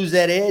may lose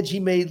that edge. He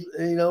may,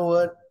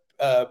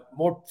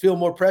 feel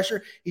more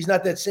pressure. He's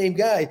not that same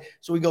guy.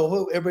 So we go,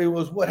 well, everybody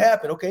goes, what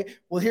happened? Okay,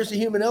 well, here's the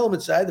human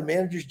element side. The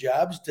manager's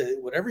job is to,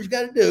 whatever he's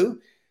got to do,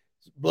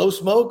 blow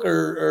smoke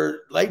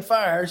or light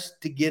fires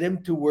to get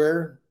him to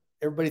where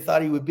everybody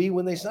thought he would be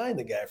when they signed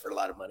the guy for a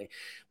lot of money.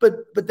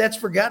 But that's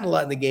forgotten a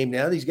lot in the game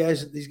now. These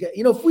guys,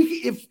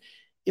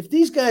 if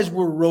these guys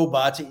were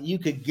robots and you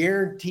could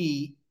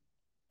guarantee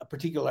a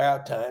particular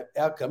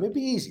outcome, it'd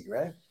be easy,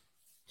 right?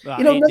 Well,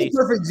 another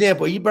perfect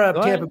example. You brought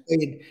up Tampa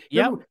Bay.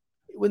 Yeah.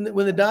 When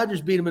the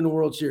Dodgers beat them in the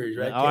World Series,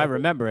 right? Oh, I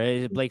remember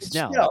it. Blake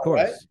Snell, of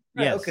course.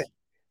 Right? Yes. Okay.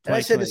 And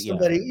I said to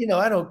somebody,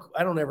 I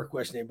don't ever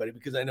question anybody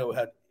because I know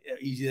how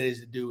easy that is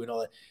to do and all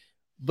that.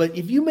 But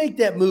if you make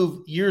that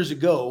move years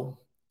ago,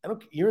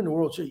 you're in the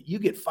World Series, you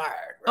get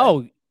fired. Right?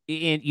 Oh,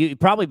 and you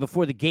probably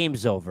before the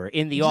game's over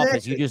in the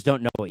office, you just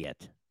don't know it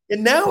yet.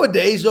 And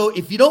nowadays, though,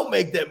 if you don't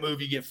make that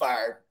move, you get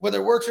fired, whether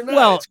it works or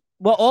not.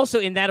 Well, also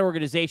in that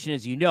organization,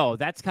 as you know,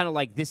 that's kind of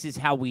like, this is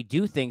how we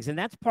do things. And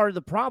that's part of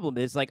the problem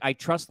is, like, I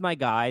trust my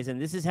guys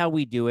and this is how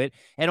we do it.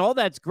 And all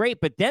that's great.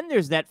 But then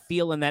there's that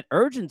feel and that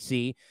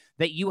urgency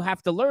that you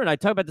have to learn. I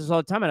talk about this all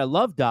the time, and I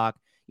love Doc.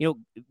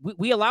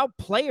 We allow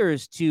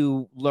players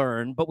to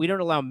learn, but we don't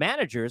allow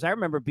managers. I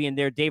remember being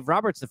there, Dave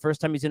Roberts, the first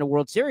time he's in a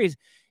World Series.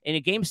 In a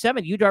Game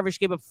 7, Yu Darvish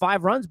gave up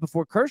 5 runs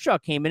before Kershaw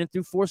came in and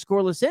threw 4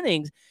 scoreless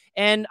innings.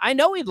 And I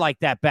know he'd like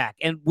that back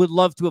and would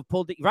love to have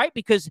pulled it, right?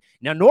 Because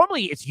now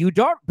normally it's Yu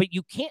Darvish, but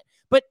you can't.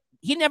 But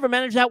he never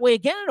managed that way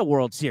again in a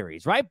World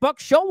Series, right? Buck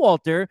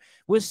Showalter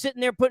was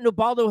sitting there putting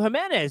Ubaldo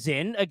Jimenez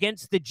in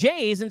against the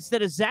Jays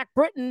instead of Zach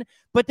Britton,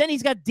 but then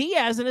he's got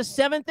Diaz in a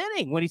 7th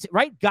inning. When he's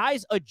right,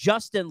 guys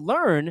adjust and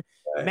learn.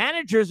 Right.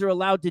 Managers are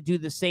allowed to do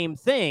the same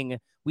thing.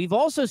 We've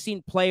also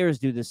seen players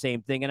do the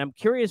same thing, and I'm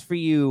curious for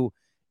you,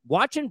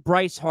 watching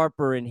Bryce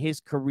Harper in his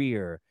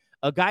career,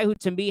 a guy who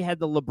to me had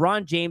the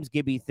LeBron James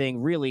Gibby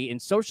thing really in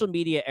social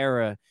media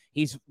era.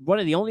 He's one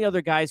of the only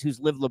other guys who's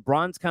lived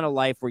LeBron's kind of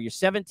life where you're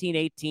 17,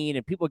 18,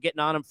 and people are getting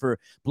on him for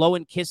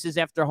blowing kisses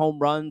after home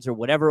runs or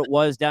whatever it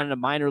was down in the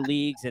minor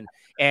leagues.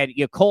 And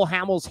Cole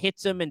Hamels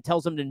hits him and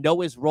tells him to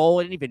know his role.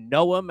 I didn't even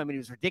know him. I mean, it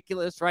was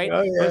ridiculous, right?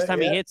 Oh, yeah, first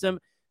time he hits him.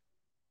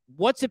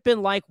 What's it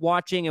been like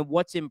watching, and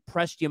what's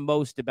impressed you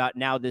most about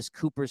now this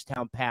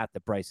Cooperstown path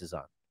that Bryce is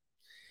on?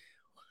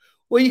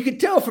 Well, you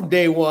could tell from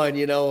day one,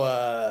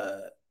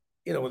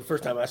 when the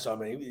first time I saw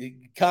him,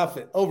 he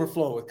confident,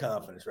 overflowing with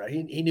confidence, right?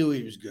 He knew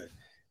he was good.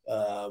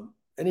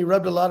 and he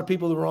rubbed a lot of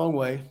people the wrong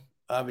way,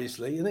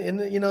 obviously. And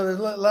there's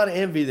a lot of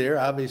envy there,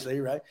 obviously,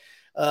 right?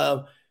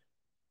 But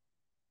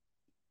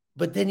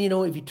then,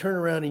 if you turn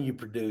around and you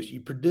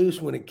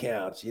produce when it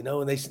counts,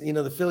 and they,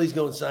 the Phillies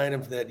go and sign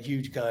him for that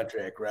huge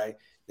contract, right?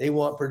 They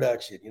want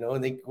production,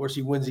 and of course,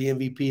 he wins the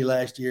MVP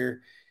last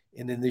year.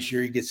 And then this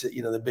year he gets,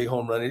 the big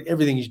home run and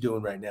everything he's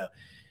doing right now.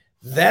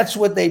 That's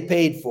what they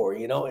paid for,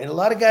 and a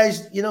lot of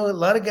guys,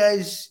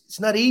 it's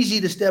not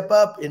easy to step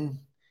up and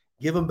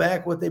give them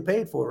back what they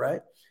paid for,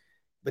 right?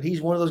 But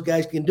he's one of those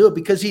guys who can do it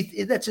because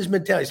that's his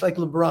mentality. It's like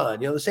LeBron,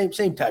 the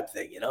same type of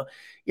thing,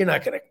 You're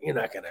not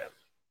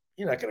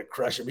gonna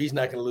crush him. He's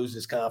not gonna lose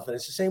his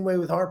confidence. The same way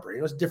with Harper.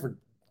 It's a different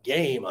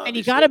game, obviously. And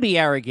you got to be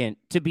arrogant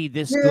to be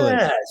this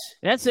good.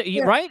 That's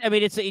right. I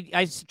mean,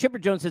 Chipper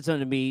Jones said something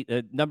to me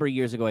a number of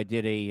years ago. I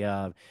did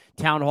a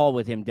town hall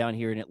with him down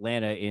here in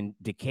Atlanta in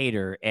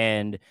Decatur,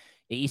 and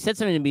he said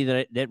something to me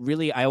that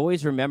really I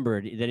always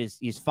remembered. That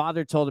his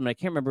father told him. And I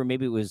can't remember.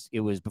 Maybe it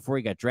was before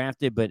he got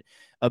drafted, but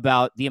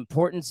about the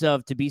importance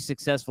of, to be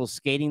successful,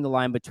 skating the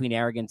line between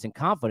arrogance and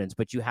confidence.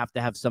 But you have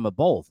to have some of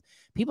both.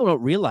 People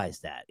don't realize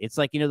that. It's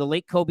like, the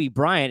late Kobe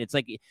Bryant, it's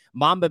like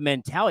Mamba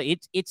mentality.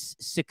 It's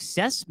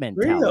success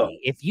mentality. Real.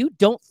 If you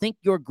don't think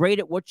you're great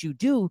at what you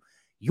do,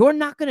 you're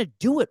not going to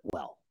do it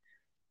well.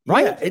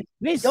 Right?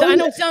 Yeah, I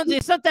know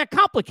it's not that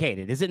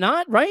complicated. Is it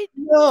not? Right?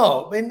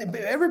 No, and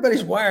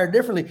everybody's wired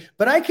differently.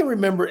 But I can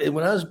remember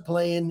when I was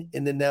playing,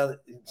 and then now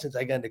since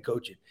I got into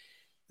coaching,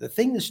 the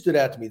thing that stood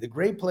out to me, the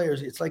great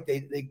players, it's like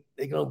they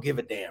don't give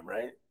a damn,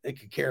 right? They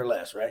could care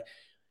less, right?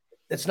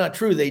 That's not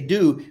true. They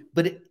do.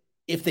 But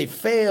if they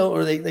fail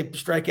or they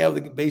strike out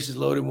with the bases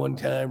loaded one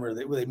time, or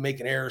they make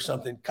an error or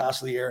something,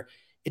 costly error,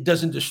 it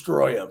doesn't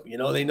destroy them.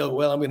 They know,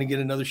 well, I'm going to get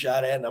another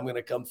shot at it and I'm going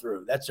to come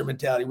through. That's their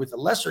mentality. With the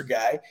lesser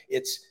guy,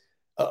 it's,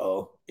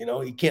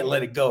 he can't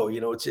let it go.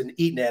 It's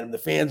eating at him. The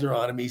fans are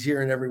on him. He's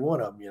hearing every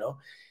one of them,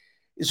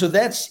 So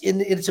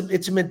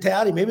it's a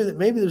mentality.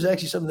 Maybe there's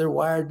actually something they're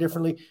wired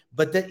differently,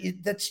 but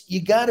that's,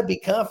 you got to be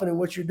confident in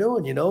what you're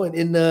doing,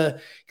 and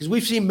because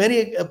we've seen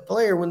many a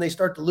player when they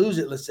start to lose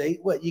it, let's say,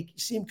 you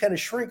see him kind of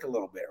shrink a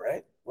little bit,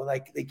 right? Well,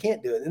 like they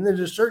can't do it. And then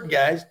there's certain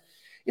guys,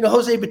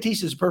 Jose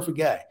Bautista is a perfect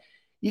guy.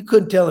 You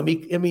couldn't tell him.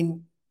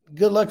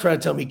 Good luck trying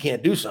to tell him he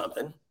can't do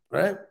something,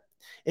 right?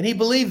 And he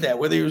believed that,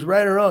 whether he was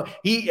right or wrong.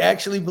 He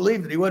actually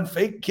believed it. He wasn't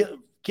fake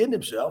kidding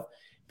himself.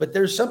 But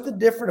there's something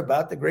different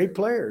about the great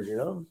players,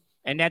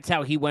 And that's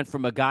how he went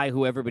from a guy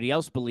who everybody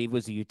else believed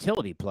was a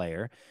utility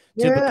player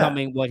to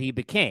becoming what he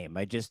became.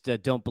 I just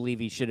don't believe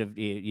he should have.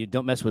 You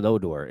don't mess with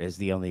Odor is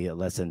the only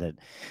lesson that.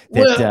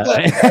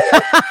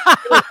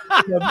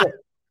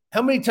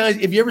 How many times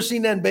have you ever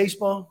seen that in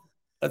baseball?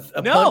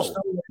 No,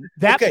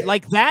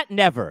 like that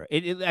never.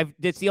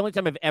 It's the only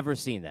time I've ever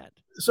seen that.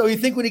 So you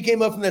think when he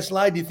came up from that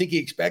slide, do you think he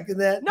expected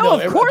that? No,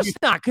 of course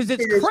not, because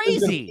it's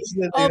crazy.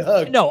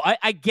 No,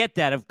 I get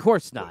that. Of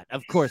course not.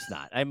 Of course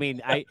not. I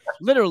mean,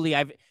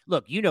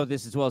 look,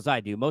 this as well as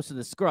I do. Most of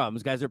the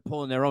scrums, guys are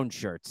pulling their own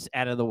shirts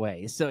out of the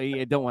way, so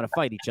you don't want to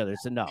fight each other.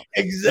 So no,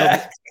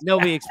 exactly.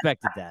 Nobody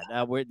expected that.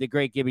 The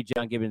great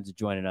John Gibbons is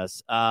joining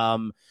us.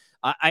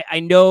 I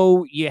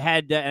know you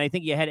had, and I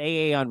think you had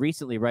AA on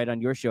recently, right,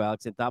 on your show,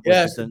 Alex.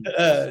 Yes,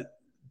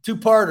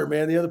 two-parter,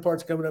 man. The other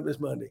part's coming up this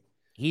Monday.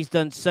 He's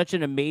done such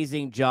an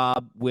amazing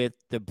job with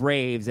the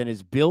Braves and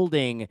is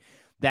building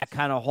that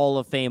kind of Hall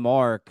of Fame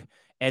arc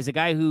as a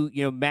guy who,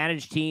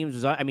 managed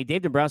teams.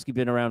 Dave Dombrowski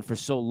been around for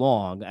so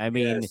long.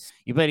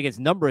 You played against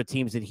a number of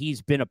teams that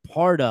he's been a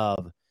part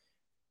of.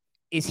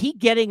 Is he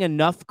getting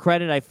enough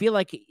credit? I feel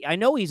like, I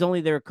know he's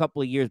only there a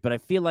couple of years, but I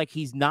feel like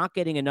he's not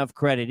getting enough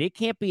credit. It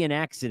can't be an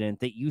accident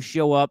that you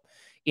show up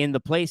in the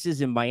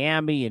places in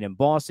Miami and in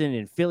Boston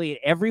and Philly,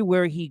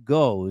 everywhere he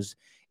goes,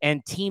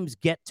 and teams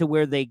get to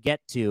where they get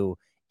to.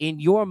 In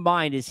your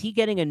mind, is he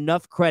getting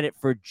enough credit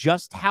for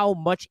just how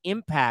much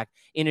impact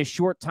in a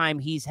short time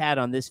he's had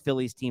on this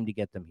Phillies team to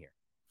get them here?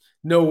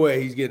 No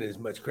way he's getting as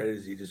much credit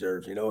as he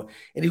deserves, and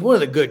he's one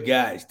of the good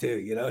guys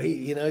too,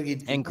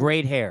 and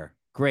great hair.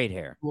 Great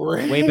hair.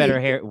 Way better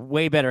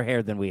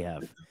hair than we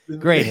have.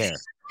 Great hair.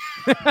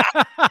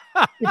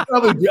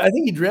 I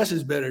think he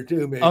dresses better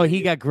too, man. Oh,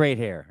 he got great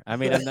hair.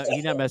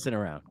 He's not messing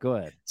around. Go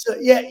ahead. So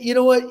yeah, you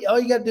know what? All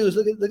you got to do is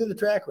look at the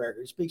track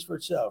record. It speaks for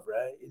itself,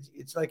 right?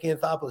 It's like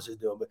Anthopoulos is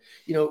doing, but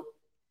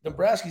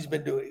Dombrowski's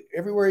been doing it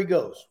everywhere he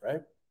goes,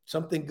 right?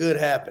 Something good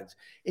happens,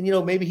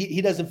 and maybe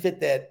he doesn't fit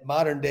that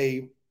modern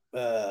day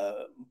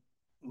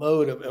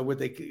mode of what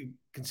they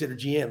consider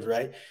GMs,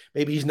 right?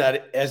 Maybe he's not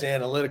as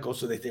analytical,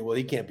 so they think, well,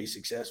 he can't be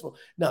successful.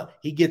 No,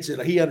 he gets it.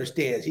 He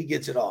understands. He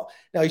gets it all.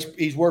 Now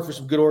he's worked for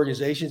some good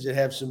organizations that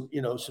have some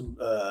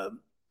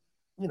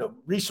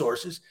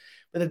resources,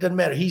 but it doesn't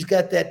matter. He's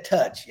got that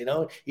touch.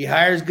 He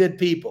hires good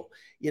people.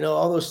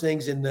 All those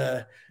things. And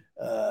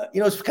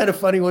it's kind of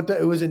funny. One time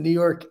it was in New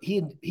York.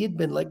 He'd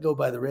been let go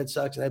by the Red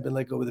Sox, and I'd been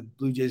let go with the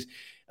Blue Jays.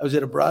 I was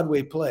at a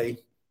Broadway play.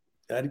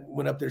 I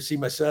went up there to see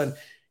my son.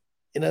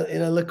 And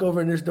I look over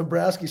and there's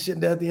Dombrowski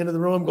sitting down at the end of the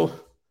row. I'm going,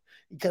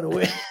 he kind of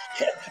went.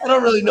 I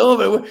don't really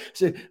know him.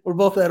 We're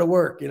both out of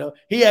work,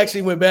 He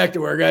actually went back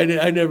to work. I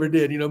never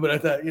did, but I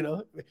thought,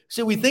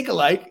 so we think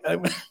alike.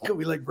 Could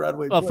we like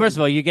Broadway? Well, first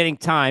of all, you're getting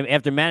time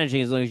after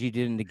managing as long as you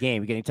did in the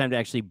game. You're getting time to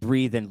actually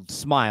breathe and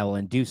smile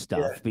and do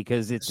stuff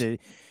because it's a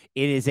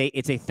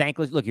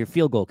thankless look. You're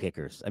field goal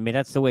kickers. I mean,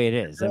 that's the way it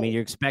is. I mean,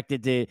 you're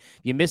expected to.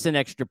 You miss an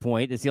extra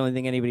point. It's the only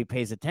thing anybody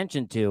pays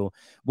attention to.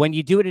 When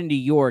you do it in New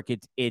York,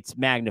 it's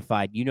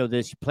magnified. You know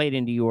this. You played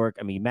in New York.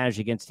 I mean, you managed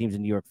against teams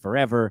in New York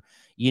forever.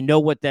 You know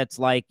what that's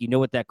like. You know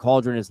what that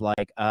cauldron is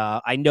like.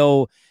 I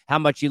know how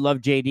much you love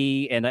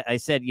JD, and I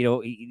said, I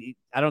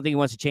don't think he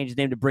wants to change his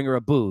name to Bringer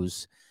of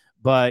Booze.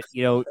 But,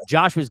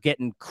 Josh was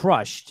getting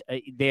crushed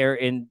there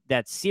in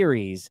that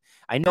series.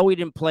 I know he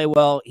didn't play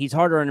well. He's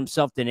harder on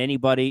himself than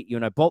anybody. You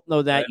and I both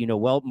know that.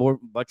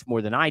 Much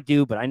more than I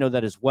do, but I know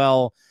that as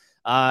well.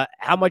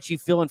 How much you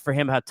feeling for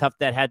him, how tough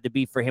that had to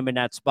be for him in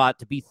that spot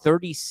to be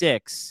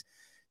 36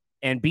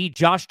 and be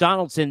Josh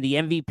Donaldson, the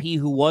MVP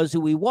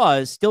who he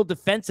was, still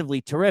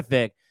defensively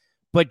terrific,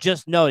 but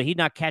just know that he's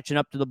not catching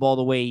up to the ball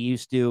the way he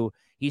used to.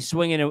 He's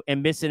swinging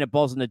and missing at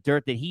balls in the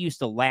dirt that he used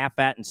to laugh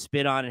at and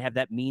spit on and have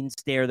that mean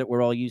stare that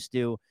we're all used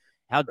to.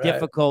 How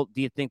difficult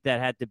do you think that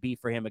had to be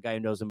for him, a guy who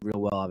knows him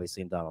real well,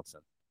 obviously, in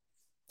Donaldson?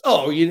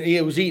 Oh,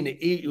 it was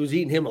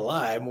eating him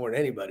alive more than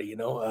anybody,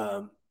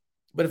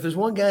 But if there's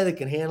one guy that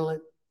can handle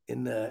it,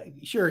 and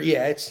sure,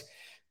 it's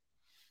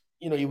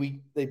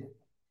they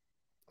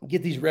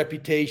get these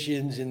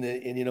reputations and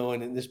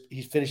this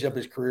he's finishing up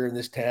his career in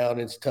this town.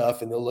 And it's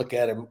tough, and they'll look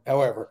at him.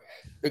 However,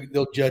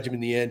 they'll judge him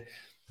in the end.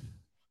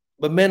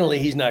 But mentally,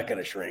 he's not going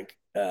to shrink.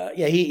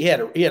 He had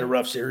a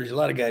rough series. A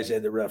lot of guys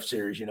had the rough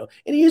series, and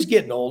he is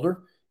getting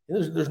older.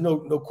 There's no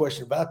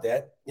question about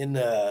that. And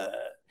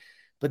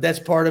but that's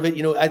part of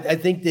it. I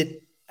think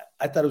that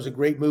I thought it was a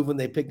great move when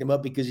they picked him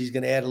up because he's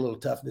going to add a little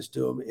toughness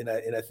to him, and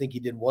I think he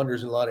did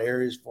wonders in a lot of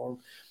areas for him.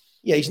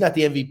 Yeah, he's not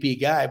the MVP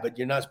guy, but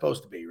you're not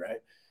supposed to be, right?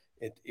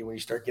 When you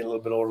start getting a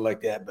little bit older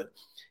like that. But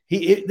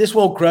this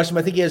won't crush him.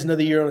 I think he has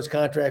another year on his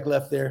contract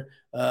left there.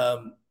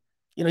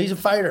 He's a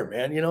fighter,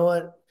 man. You know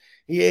what?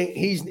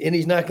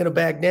 He's not going to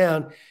back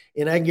down.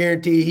 And I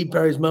guarantee he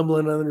probably is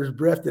mumbling under his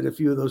breath at a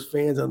few of those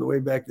fans on the way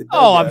back to.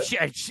 Oh, I'm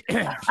sure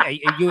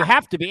you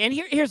have to be. And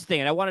here's the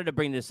thing. And I wanted to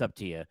bring this up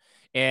to you,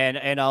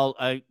 and I'll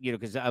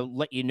because I'll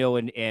let you know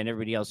and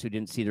everybody else who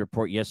didn't see the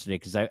report yesterday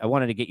because I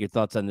wanted to get your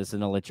thoughts on this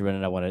and I'll let you run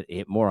and I want to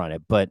hit more on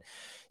it. But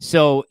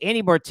so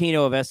Andy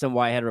Martino of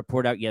SNY had a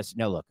report out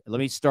yesterday. Now look, let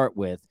me start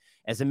with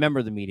as a member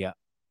of the media,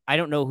 I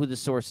don't know who the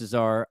sources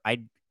are.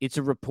 It's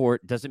a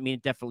report. Doesn't mean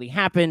it definitely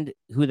happened.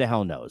 Who the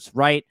hell knows,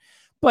 right?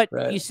 But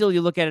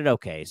you look at it,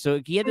 okay. So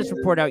he had this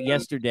report out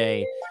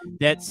yesterday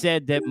that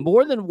said that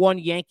more than one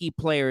Yankee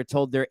player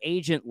told their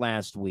agent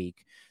last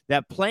week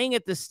that playing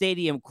at the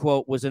stadium,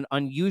 quote, was an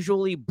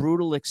unusually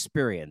brutal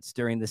experience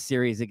during the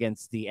series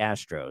against the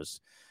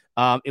Astros.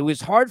 It was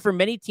hard for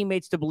many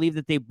teammates to believe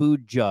that they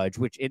booed Judge,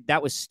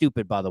 that was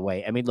stupid, by the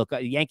way. I mean, look,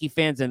 Yankee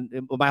fans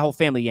and my whole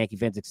family, Yankee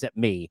fans, except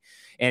me.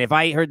 And if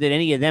I heard that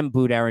any of them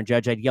booed Aaron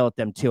Judge, I'd yell at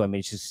them too. I mean,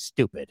 it's just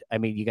stupid. I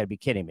mean, you got to be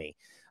kidding me.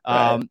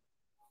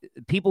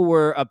 People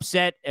were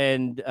upset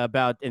and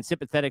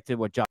sympathetic to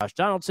what Josh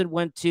Donaldson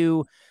went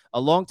to.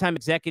 A longtime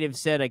executive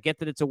said, I get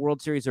that it's a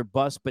World Series or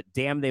bust, but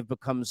damn, they've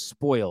become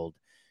spoiled.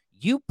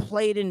 You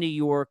played in New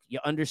York. You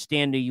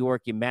understand New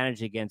York. You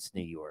manage against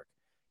New York.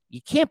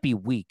 You can't be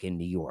weak in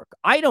New York.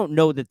 I don't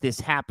know that this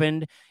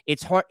happened.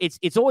 It's hard.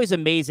 It's always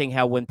amazing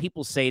how when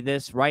people say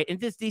this, right? And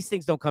these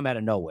things don't come out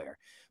of nowhere,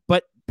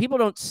 but people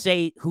don't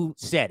say who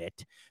said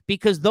it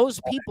because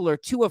those people are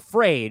too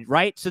afraid,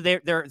 right? So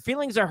their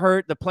feelings are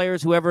hurt, the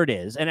players, whoever it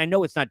is. And I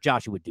know it's not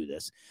Josh who would do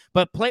this,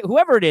 but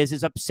whoever it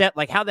is upset.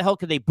 Like, how the hell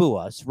could they boo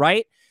us,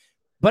 right?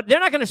 But they're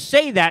not going to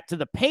say that to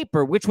the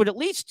paper, which would at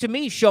least to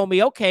me show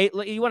me, okay,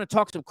 you want to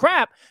talk some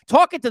crap,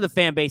 talk it to the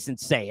fan base and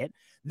say it.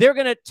 They're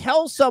going to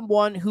tell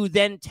someone who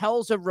then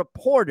tells a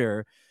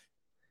reporter,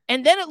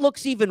 and then it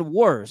looks even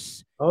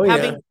worse.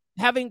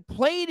 Having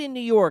played in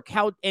New York,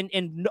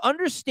 and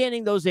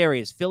understanding those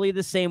areas, Philly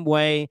the same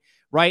way,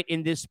 right,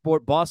 in this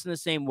sport, Boston the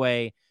same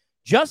way,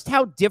 just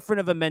how different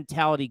of a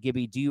mentality,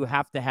 Gibby, do you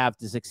have to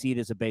succeed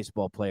as a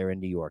baseball player in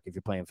New York if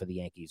you're playing for the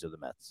Yankees or the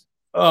Mets?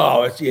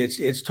 Oh,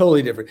 it's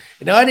totally different.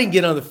 Now, I didn't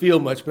get on the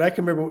field much, but I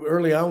can remember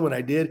early on when I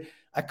did,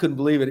 I couldn't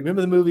believe it. Remember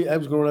the movie I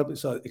was growing up and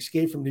saw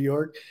Escape from New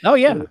York? Oh,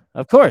 yeah,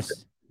 of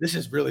course. This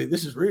is real. I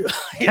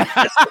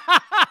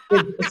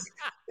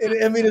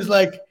mean, it's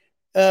like,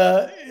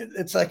 are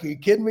you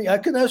kidding me? I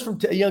was from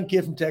a young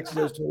kid from Texas.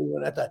 I was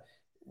 21. I thought,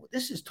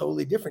 this is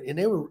totally different. And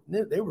they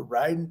were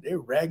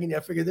ragging. I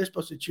figured they're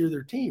supposed to cheer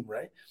their team,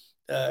 right?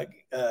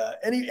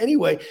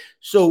 Anyway,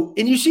 so,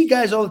 and you see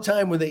guys all the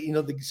time when they,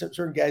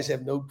 certain guys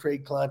have no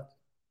trade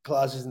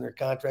clauses in their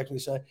contract when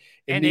they sign.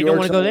 And they don't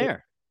want to go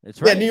there. That's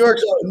right. Yeah,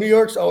 New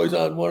York's always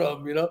on one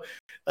of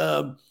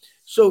them,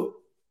 So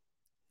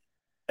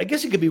I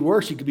guess it could be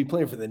worse. You could be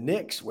playing for the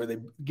Knicks where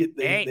the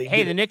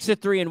Knicks are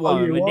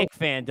 3-1. I'm a Knicks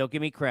fan. Don't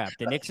give me crap.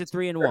 The Knicks are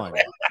 3-1.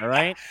 All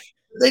right.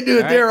 They do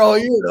it there all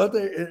year, don't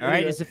they? All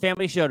right, it's a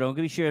family show. Don't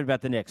be sure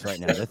about the Knicks right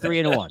now. They're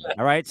 3-1.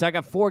 All right, so I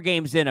got 4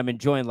 games in. I'm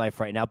enjoying life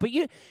right now. But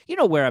you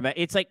know where I'm at.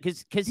 It's like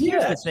because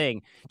here's the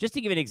thing. Just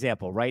to give you an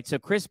example, right? So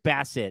Chris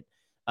Bassett,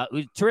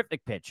 who's a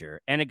terrific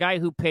pitcher, and a guy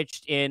who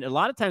pitched in. A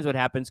lot of times, what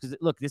happens because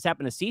look, this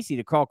happened to CeCe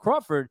to Carl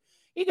Crawford.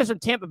 He goes from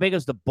Tampa Bay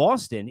goes to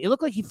Boston. It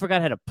looked like he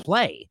forgot how to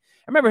play.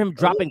 I remember him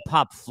dropping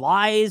pop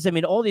flies. I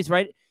mean, all these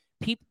right.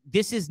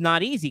 This is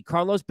not easy.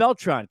 Carlos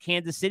Beltran,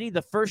 Kansas City,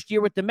 the first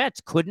year with the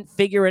Mets, couldn't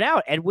figure it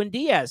out. Edwin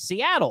Diaz,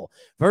 Seattle,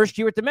 first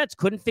year with the Mets,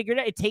 couldn't figure it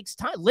out. It takes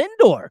time.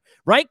 Lindor,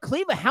 right?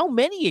 Cleveland, how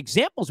many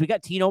examples? We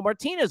got Tino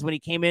Martinez when he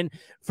came in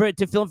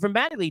to fill in for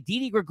Mattingly.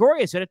 Didi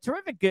Gregorius had a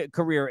terrific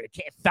career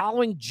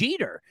following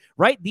Jeter,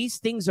 right? These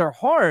things are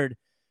hard.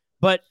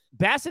 But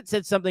Bassett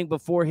said something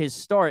before his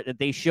start that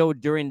they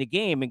showed during the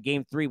game in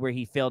Game 3 where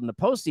he failed in the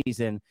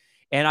postseason.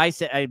 And I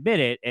said, I admit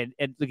it, and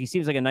look, he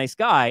seems like a nice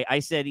guy. I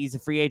said he's a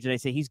free agent. I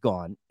said he's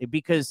gone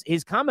because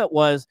his comment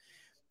was,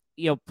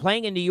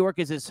 playing in New York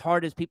is as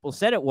hard as people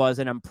said it was,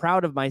 and I'm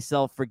proud of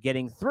myself for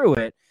getting through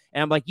it.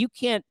 And I'm like,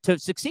 to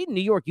succeed in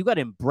New York, you got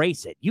to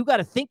embrace it. You got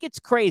to think it's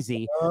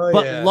crazy,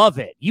 but love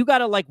it. You got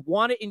to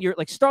want it in your,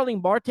 like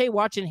Starling Marte,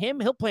 watching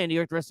him, he'll play in New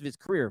York the rest of his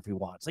career if he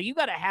wants. So you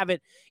got to have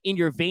it in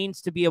your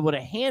veins to be able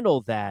to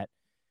handle that.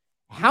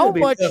 How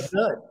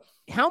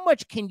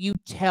much can you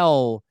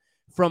tell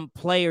from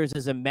players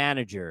as a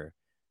manager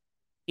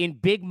in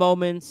big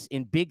moments,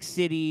 in big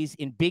cities,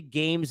 in big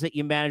games that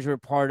you manage or are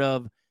part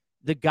of,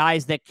 the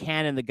guys that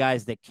can and the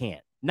guys that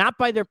can't? Not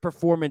by their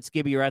performance,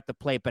 Gibby, or at the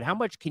plate, but how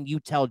much can you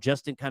tell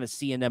just in kind of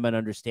seeing them and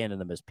understanding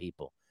them as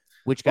people?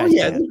 Which guys?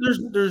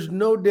 There's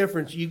no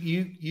difference.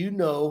 You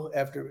know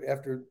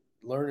after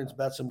learning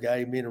about some guy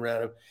and being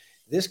around him,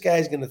 this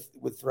guy's going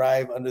to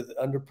thrive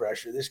under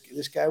pressure.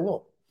 This guy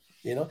won't.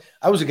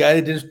 I was a guy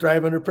that didn't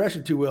thrive under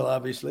pressure too well,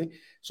 obviously.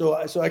 So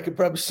I could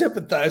probably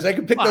sympathize. I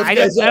could pick those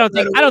guys up.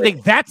 I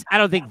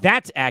don't think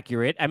that's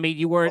accurate. I mean,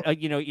 you weren't.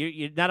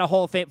 You're not a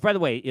Hall of Fame. By the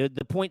way, the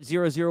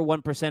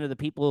 0.001% of the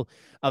people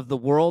of the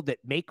world that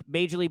make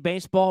Major League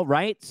Baseball,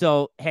 right?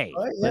 So hey,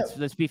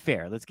 let's be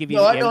fair. Let's give you.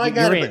 No, I know I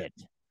got it.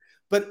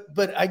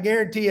 But I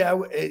guarantee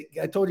you,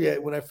 I told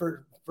you when I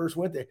first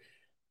went there,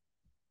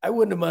 I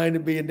wouldn't have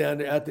minded being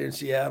out there in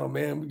Seattle,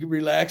 man. We could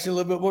relax a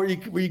little bit more.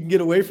 Where you can get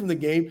away from the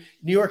game.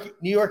 New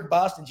York,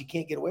 Boston, you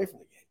can't get away from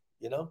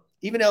the game.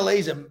 Even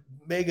LA's a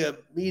mega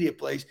media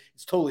place.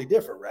 It's totally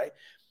different, right?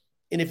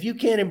 And if you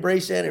can't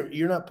embrace that, or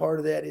you're not part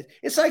of that,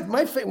 it's like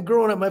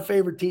growing up. My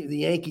favorite team, the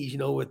Yankees,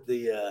 with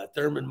the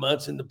Thurman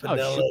Munson, the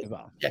Pinella.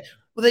 Yeah,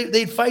 well,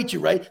 they'd fight you,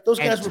 right? Those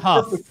guys were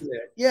perfect for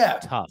that. Yeah,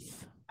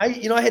 tough. I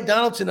had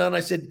Donaldson on. I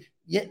said,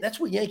 yeah, that's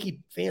what Yankee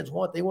fans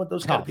want. They want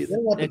those kind of people. They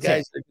don't want the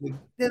guys.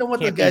 They don't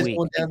want the guys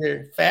going down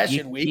there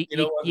fashion week.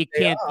 You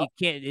can't.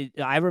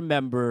 I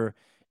remember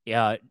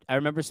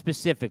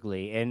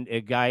specifically, and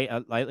a guy,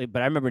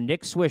 but I remember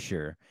Nick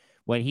Swisher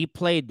when he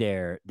played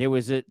there. There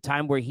was a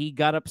time where he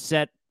got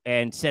upset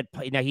and said,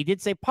 now he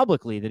did say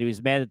publicly that he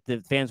was mad that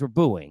the fans were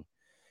booing.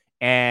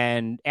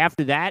 And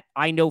after that,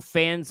 I know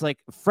fans, like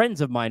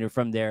friends of mine are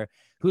from there,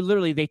 who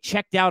literally they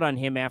checked out on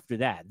him after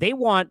that. They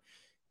want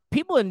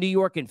people in New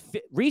York and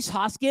Rhys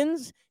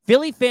Hoskins,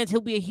 Philly fans,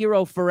 he'll be a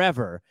hero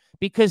forever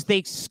because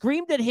they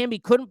screamed at him. He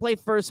couldn't play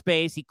first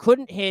base. He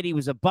couldn't hit. He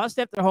was a bust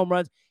after home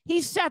runs.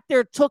 He sat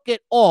there, took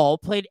it all,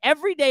 played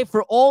every day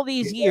for all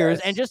these years,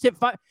 and just hit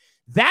 5.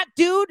 That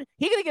dude,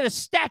 he's going to get a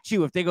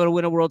statue if they go to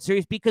win a World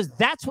Series because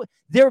that's what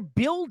they're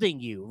building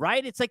you,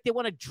 right? It's like they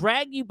want to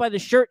drag you by the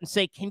shirt and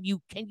say, can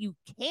you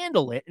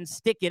handle it and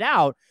stick it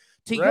out?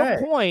 To your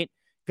point,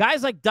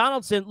 guys like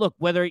Donaldson, look,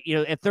 whether,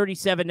 at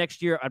 37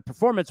 next year,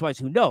 performance-wise,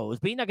 who knows?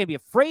 But he's not going to be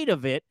afraid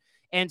of it.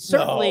 And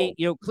certainly,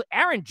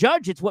 Aaron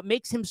Judge, it's what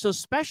makes him so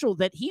special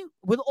that he,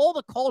 with all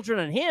the cauldron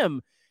on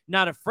him,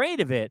 not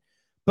afraid of it.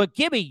 But,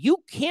 Gibby,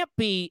 you can't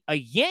be a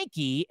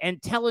Yankee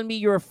and telling me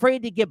you're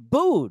afraid to get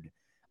booed.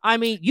 I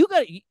mean,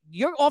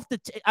 you're off the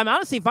I mean,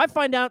 honestly, if I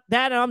find out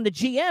that I'm the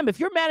GM, if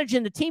you're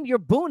managing the team, you're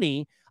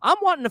boony. I'm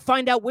wanting to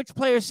find out which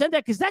players said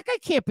that because that guy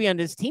can't be on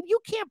this team. You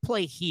can't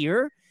play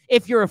here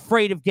if you're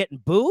afraid of getting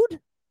booed.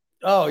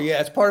 Oh,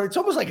 yeah. It's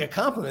almost like a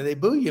compliment. They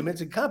boo you.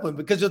 It's a compliment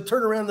because they'll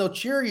turn around and they'll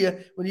cheer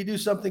you when you do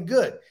something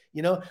good.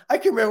 I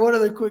can remember one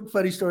other quick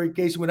funny story,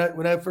 Casey. When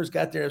I first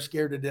got there, I was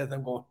scared to death.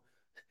 I'm going,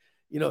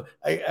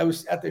 I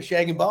was out there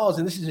shagging balls,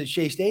 and this is at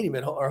Shea Stadium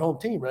at our home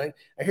team, right?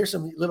 I hear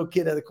some little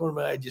kid out of the corner of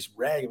my eye just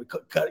ragging,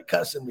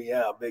 cussing me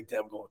out big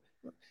time going.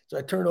 So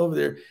I turn over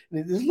there,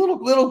 and this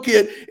little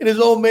kid and his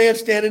old man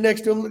standing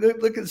next to him,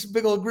 look at this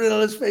big old grin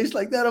on his face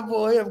like that. I'm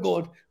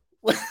going,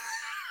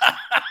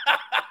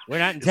 we're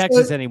not in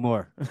Texas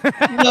anymore.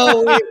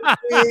 No,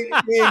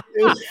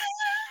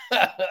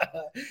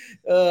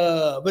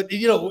 but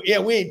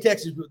we ain't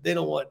Texas, but they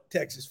don't want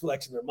Texas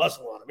flexing their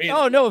muscle on them either.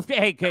 Oh no!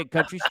 Hey,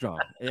 country strong,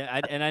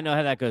 and I know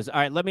how that goes. All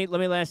right, let me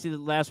ask you the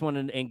last one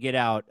and get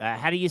out.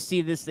 How do you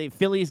see this?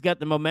 Philly's got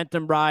the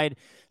momentum ride.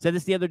 Said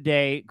this the other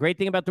day. Great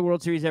thing about the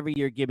World Series every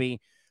year,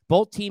 Gibby.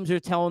 Both teams are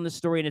telling the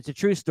story, and it's a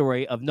true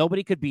story of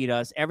nobody could beat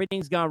us.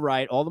 Everything's gone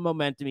right, all the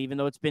momentum, even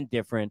though it's been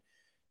different.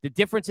 the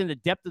difference in the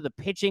depth of the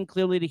pitching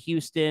clearly to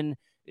Houston,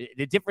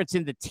 the difference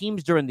in the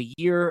teams during the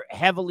year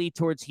heavily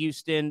towards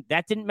Houston.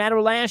 That didn't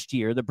matter last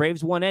year. The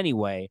Braves won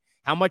anyway.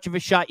 How much of a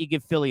shot you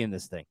give Philly in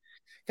this thing?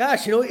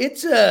 Gosh,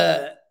 it's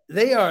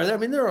they are. I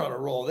mean, they're on a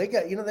roll. They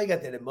got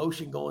that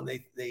emotion going.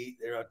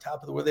 They're on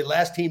top of the world. They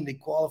last team to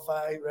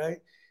qualify, right?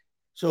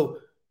 So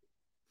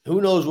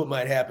who knows what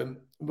might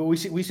happen? But we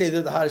say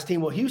they're the hottest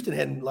team. Well, Houston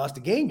hadn't lost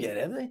a game yet,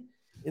 have they?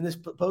 In this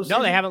postseason?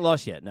 No, they haven't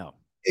lost yet. No,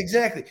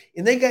 exactly.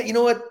 And they got,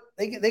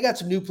 they got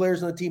some new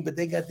players on the team, but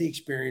they got the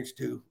experience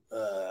too.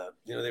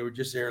 They were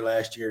just there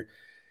last year.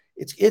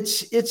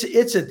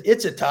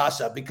 It's a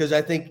toss up because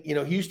I think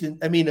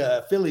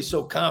Philly's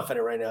so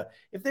confident right now.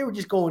 If they were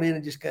just going in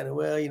and just kind of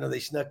they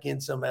snuck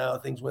in somehow,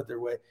 things went their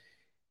way,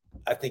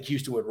 I think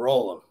Houston would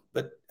roll them.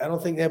 But I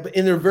don't think that. But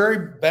they're a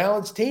very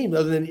balanced team.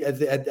 Other than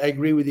I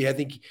agree with you. I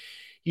think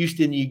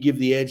Houston, you give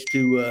the edge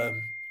to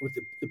with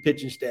the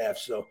pitching staff.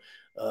 So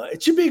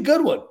it should be a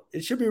good one.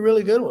 It should be a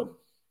really good one.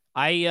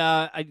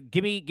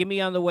 Give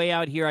me on the way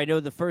out here. I know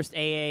the first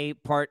AA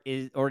part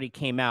is already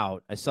came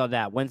out. I saw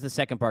that. When's the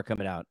second part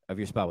coming out of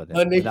your spot with it?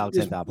 Monday. With Alex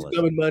Anthopoulos?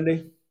 Coming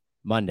Monday.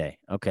 Monday.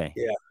 Okay.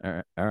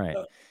 Yeah. All right.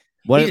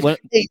 What AA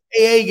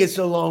gets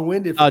so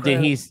long-winded. Well,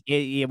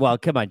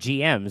 come on,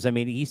 GMs.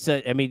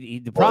 I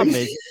mean, the problem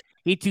is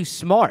he's too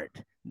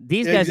smart.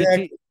 These guys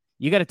are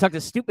you got to talk to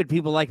stupid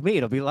people like me.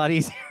 It'll be a lot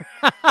easier.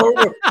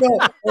 or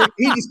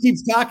he just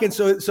keeps talking,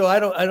 so I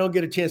don't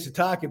get a chance to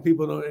talk, and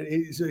people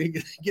don't. So he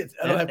gets.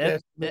 I don't have to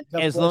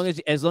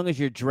ask as long as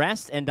you're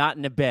dressed and not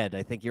in a bed,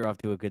 I think you're off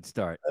to a good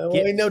start.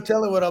 Ain't no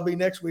telling what I'll be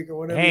next week or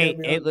whatever. Hey,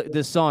 the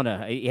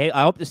sauna. Hey,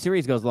 I hope the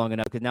series goes long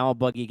enough because now I'll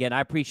bug you again.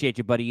 I appreciate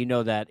you, buddy. You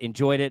know that.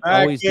 Enjoyed it.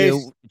 Always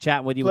do.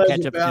 Chatting with you. We'll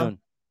catch up soon.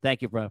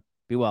 Thank you, bro.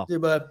 Be well. See you,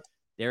 bud.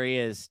 There he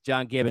is,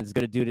 John Gibbons,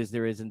 good a dude as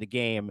there is in the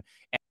game,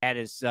 and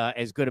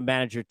as good a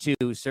manager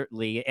too,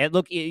 certainly. And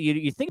look,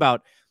 you think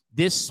about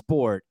this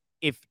sport.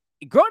 If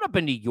growing up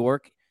in New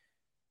York,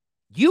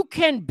 you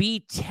can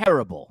be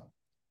terrible,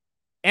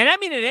 and I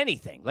mean at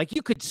anything. Like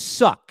you could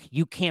suck,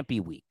 you can't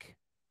be weak.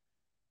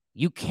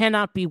 You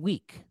cannot be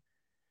weak.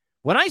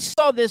 When I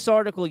saw this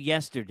article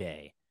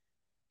yesterday,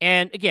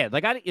 and again,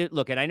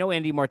 and I know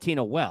Andy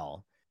Martino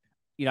well.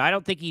 I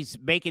don't think he's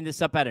making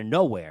this up out of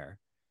nowhere.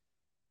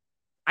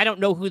 I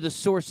don't know who the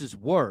sources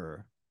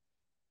were,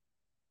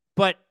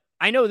 but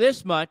I know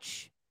this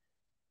much.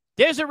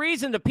 There's a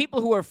reason the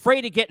people who are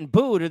afraid of getting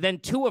booed are then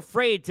too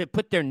afraid to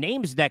put their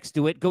names next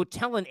to it, go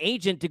tell an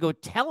agent to go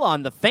tell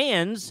on the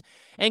fans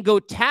and go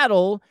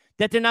tattle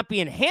that they're not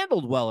being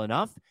handled well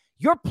enough.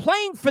 You're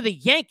playing for the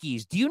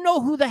Yankees. Do you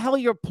know who the hell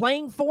you're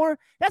playing for?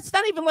 That's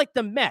not even like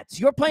the Mets.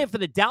 You're playing for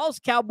the Dallas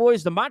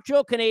Cowboys, the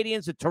Montreal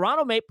Canadiens, the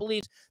Toronto Maple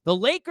Leafs, the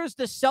Lakers,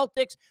 the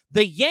Celtics,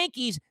 the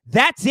Yankees.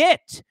 That's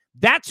it.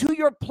 That's who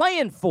you're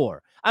playing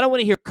for. I don't want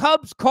to hear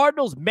Cubs,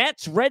 Cardinals,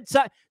 Mets, Red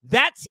Sox.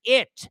 That's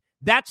it.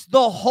 That's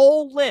the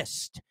whole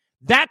list.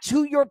 That's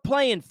who you're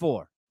playing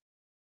for.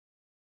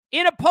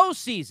 In a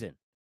postseason,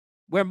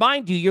 where,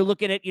 mind you, you're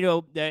looking at,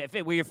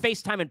 where you're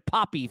FaceTiming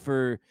Poppy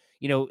for,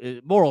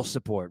 moral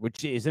support,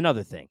 which is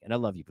another thing. And I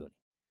love you, Boone.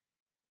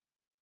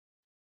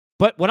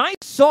 But when I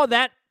saw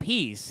that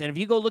piece, and if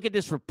you go look at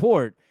this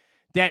report,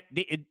 that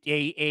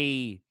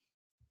a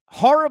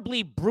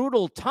horribly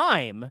brutal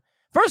time.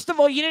 First of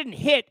all, you didn't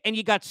hit and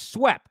you got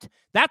swept.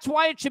 That's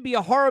why it should be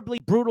a horribly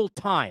brutal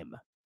time.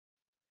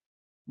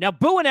 Now,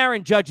 booing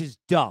Aaron Judge is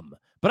dumb,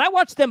 but I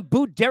watched them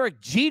boo Derek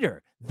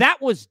Jeter.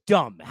 That was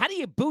dumb. How do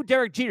you boo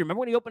Derek Jeter? Remember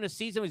when he opened a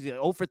season? Was he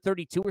 0 for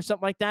 32 or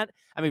something like that?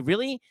 I mean,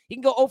 really? He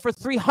can go 0 for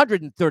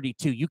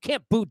 332. You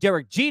can't boo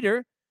Derek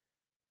Jeter.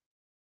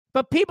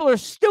 But people are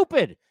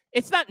stupid.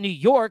 It's not New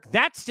York.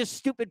 That's just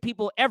stupid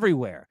people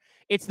everywhere.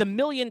 It's the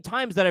million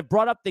times that I've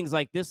brought up things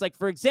like this. Like,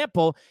 for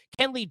example,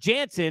 Kenley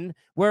Jansen,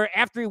 where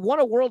after he won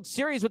a World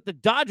Series with the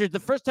Dodgers, the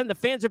first time the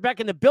fans are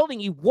back in the building,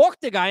 he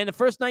walked the guy in the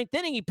first ninth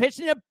inning. He pitched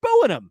and they're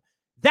booing him.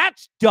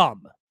 That's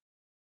dumb.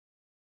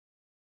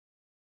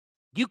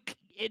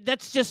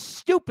 That's just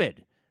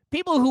stupid.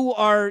 People who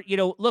are,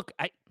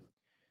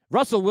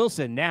 Russell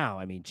Wilson now,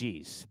 I mean,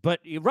 geez.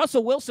 But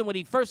Russell Wilson, when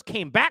he first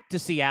came back to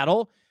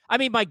Seattle, I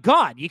mean, my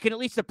God, you can at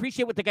least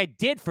appreciate what the guy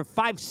did for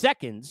 5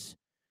 seconds.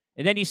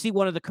 And then you see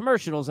one of the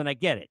commercials, and I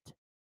get it.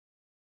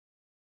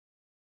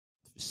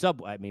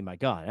 Subway, I mean, my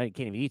God, I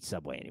can't even eat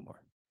Subway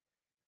anymore.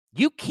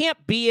 You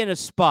can't be in a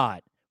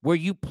spot where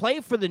you play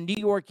for the New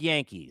York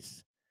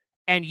Yankees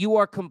and you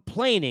are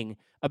complaining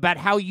about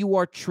how you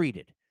are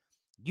treated.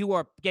 You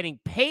are getting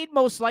paid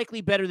most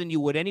likely better than you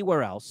would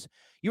anywhere else.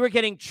 You are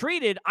getting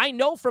treated, I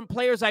know from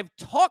players I've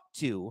talked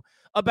to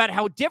about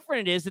how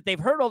different it is that they've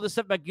heard all this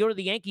stuff about go to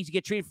the Yankees, you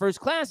get treated first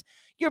class.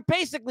 You're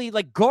basically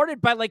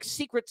guarded by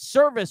Secret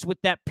Service with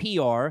that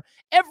PR.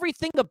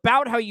 Everything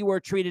about how you are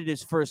treated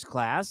is first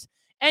class.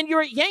 And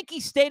you're at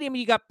Yankee Stadium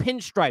and you got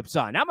pinstripes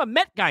on. I'm a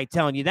Met guy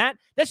telling you that.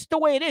 That's the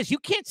way it is. You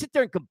can't sit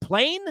there and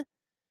complain.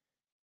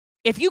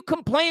 If you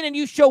complain and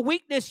you show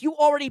weakness, you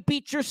already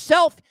beat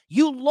yourself.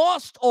 You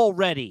lost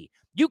already.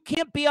 You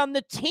can't be on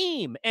the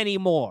team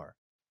anymore.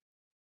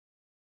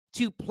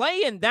 to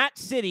play in that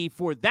city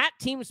for that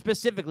team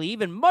specifically,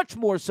 even much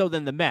more so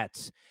than the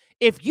Mets,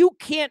 if you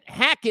can't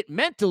hack it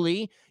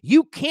mentally,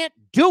 you can't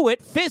do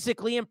it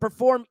physically and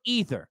perform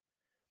either.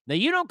 Now,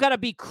 you don't got to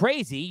be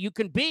crazy. You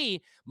can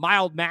be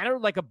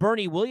mild-mannered like a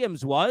Bernie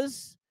Williams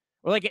was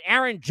or like an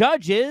Aaron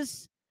Judge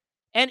is,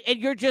 and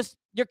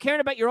you're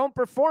caring about your own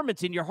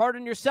performance and you're hard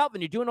on yourself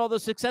and you're doing all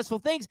those successful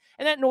things,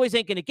 and that noise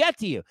ain't going to get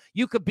to you.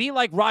 You could be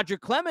like Roger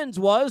Clemens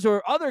was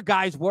or other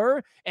guys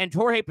were and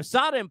Jorge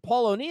Posada and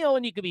Paul O'Neill,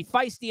 and you could be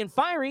feisty and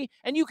fiery,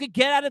 and you could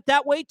get at it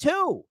that way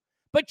too.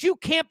 But you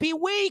can't be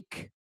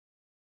weak.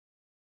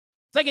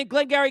 It's like in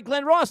Glengarry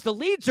Glen Ross. The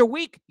leads are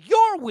weak.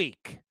 You're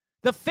weak.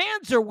 The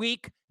fans are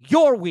weak.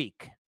 You're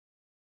weak.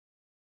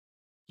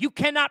 You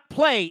cannot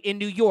play in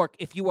New York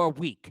if you are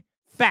weak.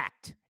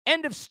 Fact.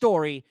 End of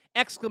story.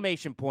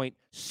 Exclamation point.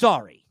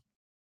 Sorry.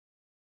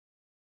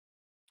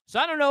 So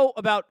I don't know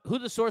about who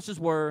the sources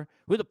were,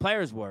 who the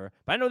players were,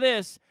 but I know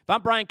this. If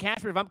I'm Brian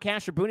Cashman, if I'm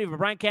Casher Boone, if I'm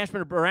Brian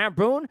Cashman or Aaron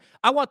Boone,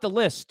 I want the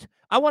list.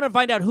 I want to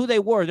find out who they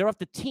were. They're off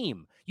the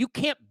team. You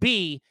can't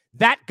be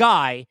that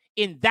guy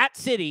in that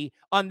city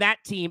on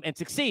that team and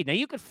succeed. Now,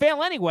 you could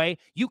fail anyway.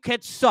 You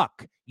can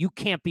suck. You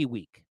can't be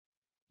weak.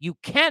 You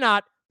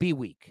cannot be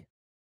weak.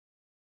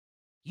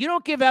 You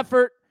don't give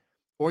effort,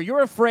 or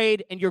you're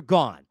afraid and you're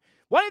gone.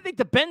 Why do you think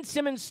the Ben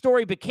Simmons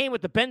story became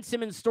what the Ben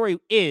Simmons story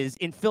is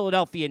in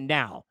Philadelphia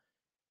now?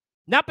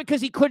 Not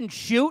because he couldn't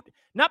shoot,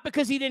 not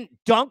because he didn't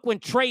dunk when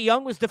Trae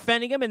Young was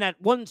defending him in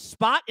that one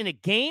spot in a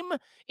game,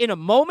 in a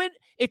moment.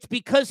 It's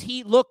because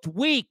he looked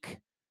weak,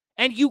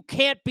 and you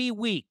can't be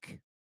weak.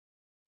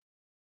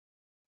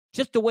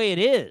 Just the way it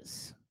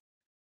is.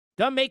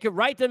 Doesn't make it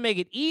right, doesn't make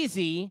it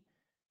easy,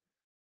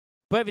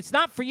 but if it's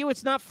not for you,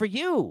 it's not for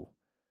you.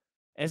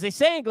 As they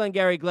say in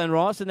Glengarry Glen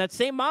Ross, in that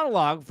same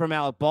monologue from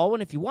Alec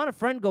Baldwin, if you want a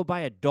friend, go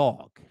buy a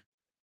dog.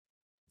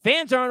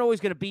 Fans aren't always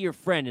going to be your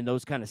friend in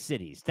those kind of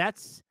cities.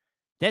 That's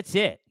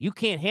it. You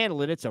can't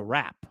handle it. It's a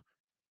wrap.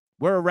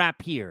 We're a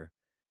wrap here.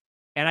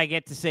 And I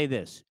get to say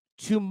this.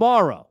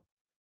 Tomorrow,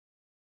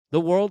 the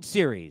World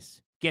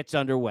Series gets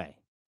underway.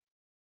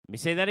 Let me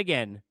say that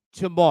again.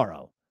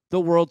 Tomorrow, the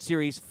World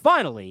Series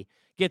finally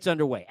gets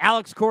underway.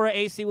 Alex Cora,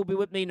 AC, will be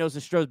with me. Knows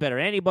the Stros better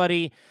than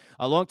anybody.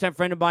 A longtime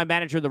friend of mine,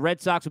 manager of the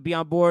Red Sox, will be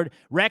on board.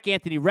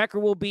 Anthony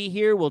Recker will be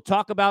here. We'll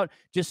talk about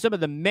just some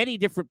of the many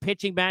different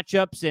pitching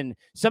matchups and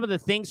some of the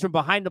things from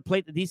behind the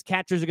plate that these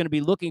catchers are going to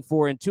be looking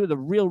for, and two of the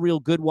real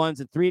good ones,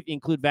 and three if you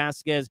include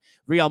Vasquez,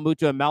 Real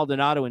Muto, and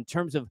Maldonado, in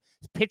terms of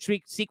pitch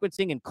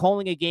sequencing and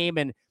calling a game,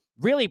 and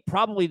really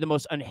probably the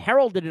most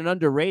unheralded and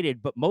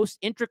underrated, but most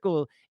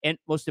integral and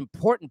most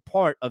important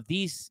part of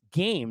these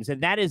games,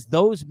 and that is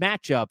those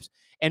matchups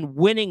and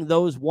winning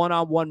those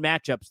one-on-one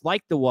matchups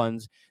like the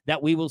ones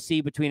that we will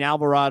see between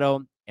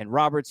Alvarado and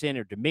Robertson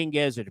or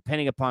Dominguez, or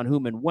depending upon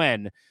whom and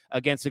when,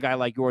 against a guy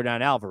like Yordan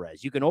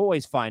Alvarez. You can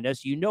always find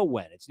us. You know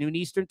when. It's noon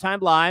Eastern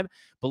Time live.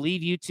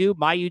 Believe YouTube,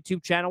 my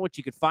YouTube channel, which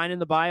you can find in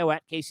the bio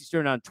at Casey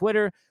Stern on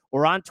Twitter,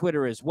 or on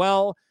Twitter as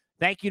well.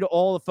 Thank you to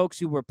all the folks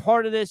who were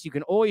part of this. You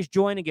can always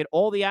join and get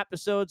all the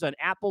episodes on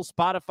Apple,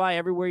 Spotify,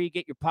 everywhere you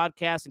get your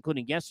podcasts,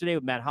 including yesterday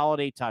with Matt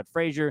Holliday, Todd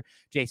Frazier,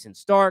 Jason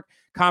Stark,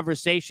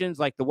 conversations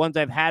like the ones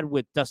I've had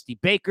with Dusty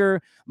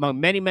Baker, among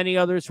many, many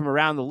others from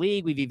around the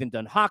league. We've even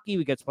done hockey.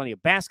 We got plenty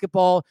of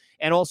basketball,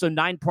 and also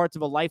 9 parts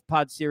of a Life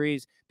Pod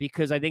series,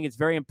 because I think it's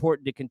very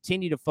important to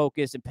continue to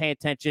focus and pay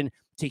attention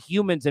to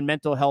humans and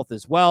mental health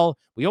as well.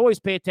 We always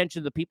pay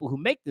attention to the people who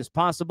make this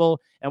possible,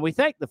 and we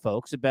thank the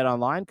folks at Bet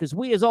Online, because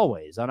we, as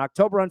always, on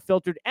October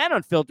Unfiltered and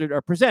Unfiltered,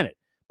 are presented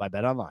by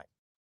Bet Online.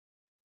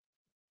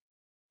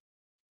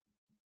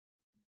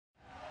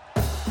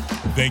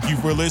 Thank you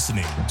for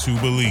listening to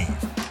Believe.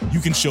 You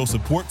can show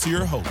support to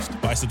your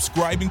host by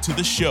subscribing to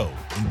the show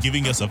and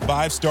giving us a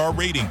 5-star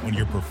rating on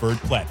your preferred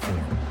platform.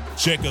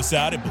 Check us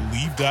out at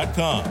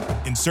Believe.com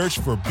and search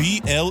for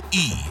BLEAV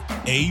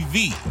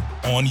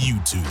on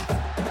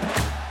YouTube.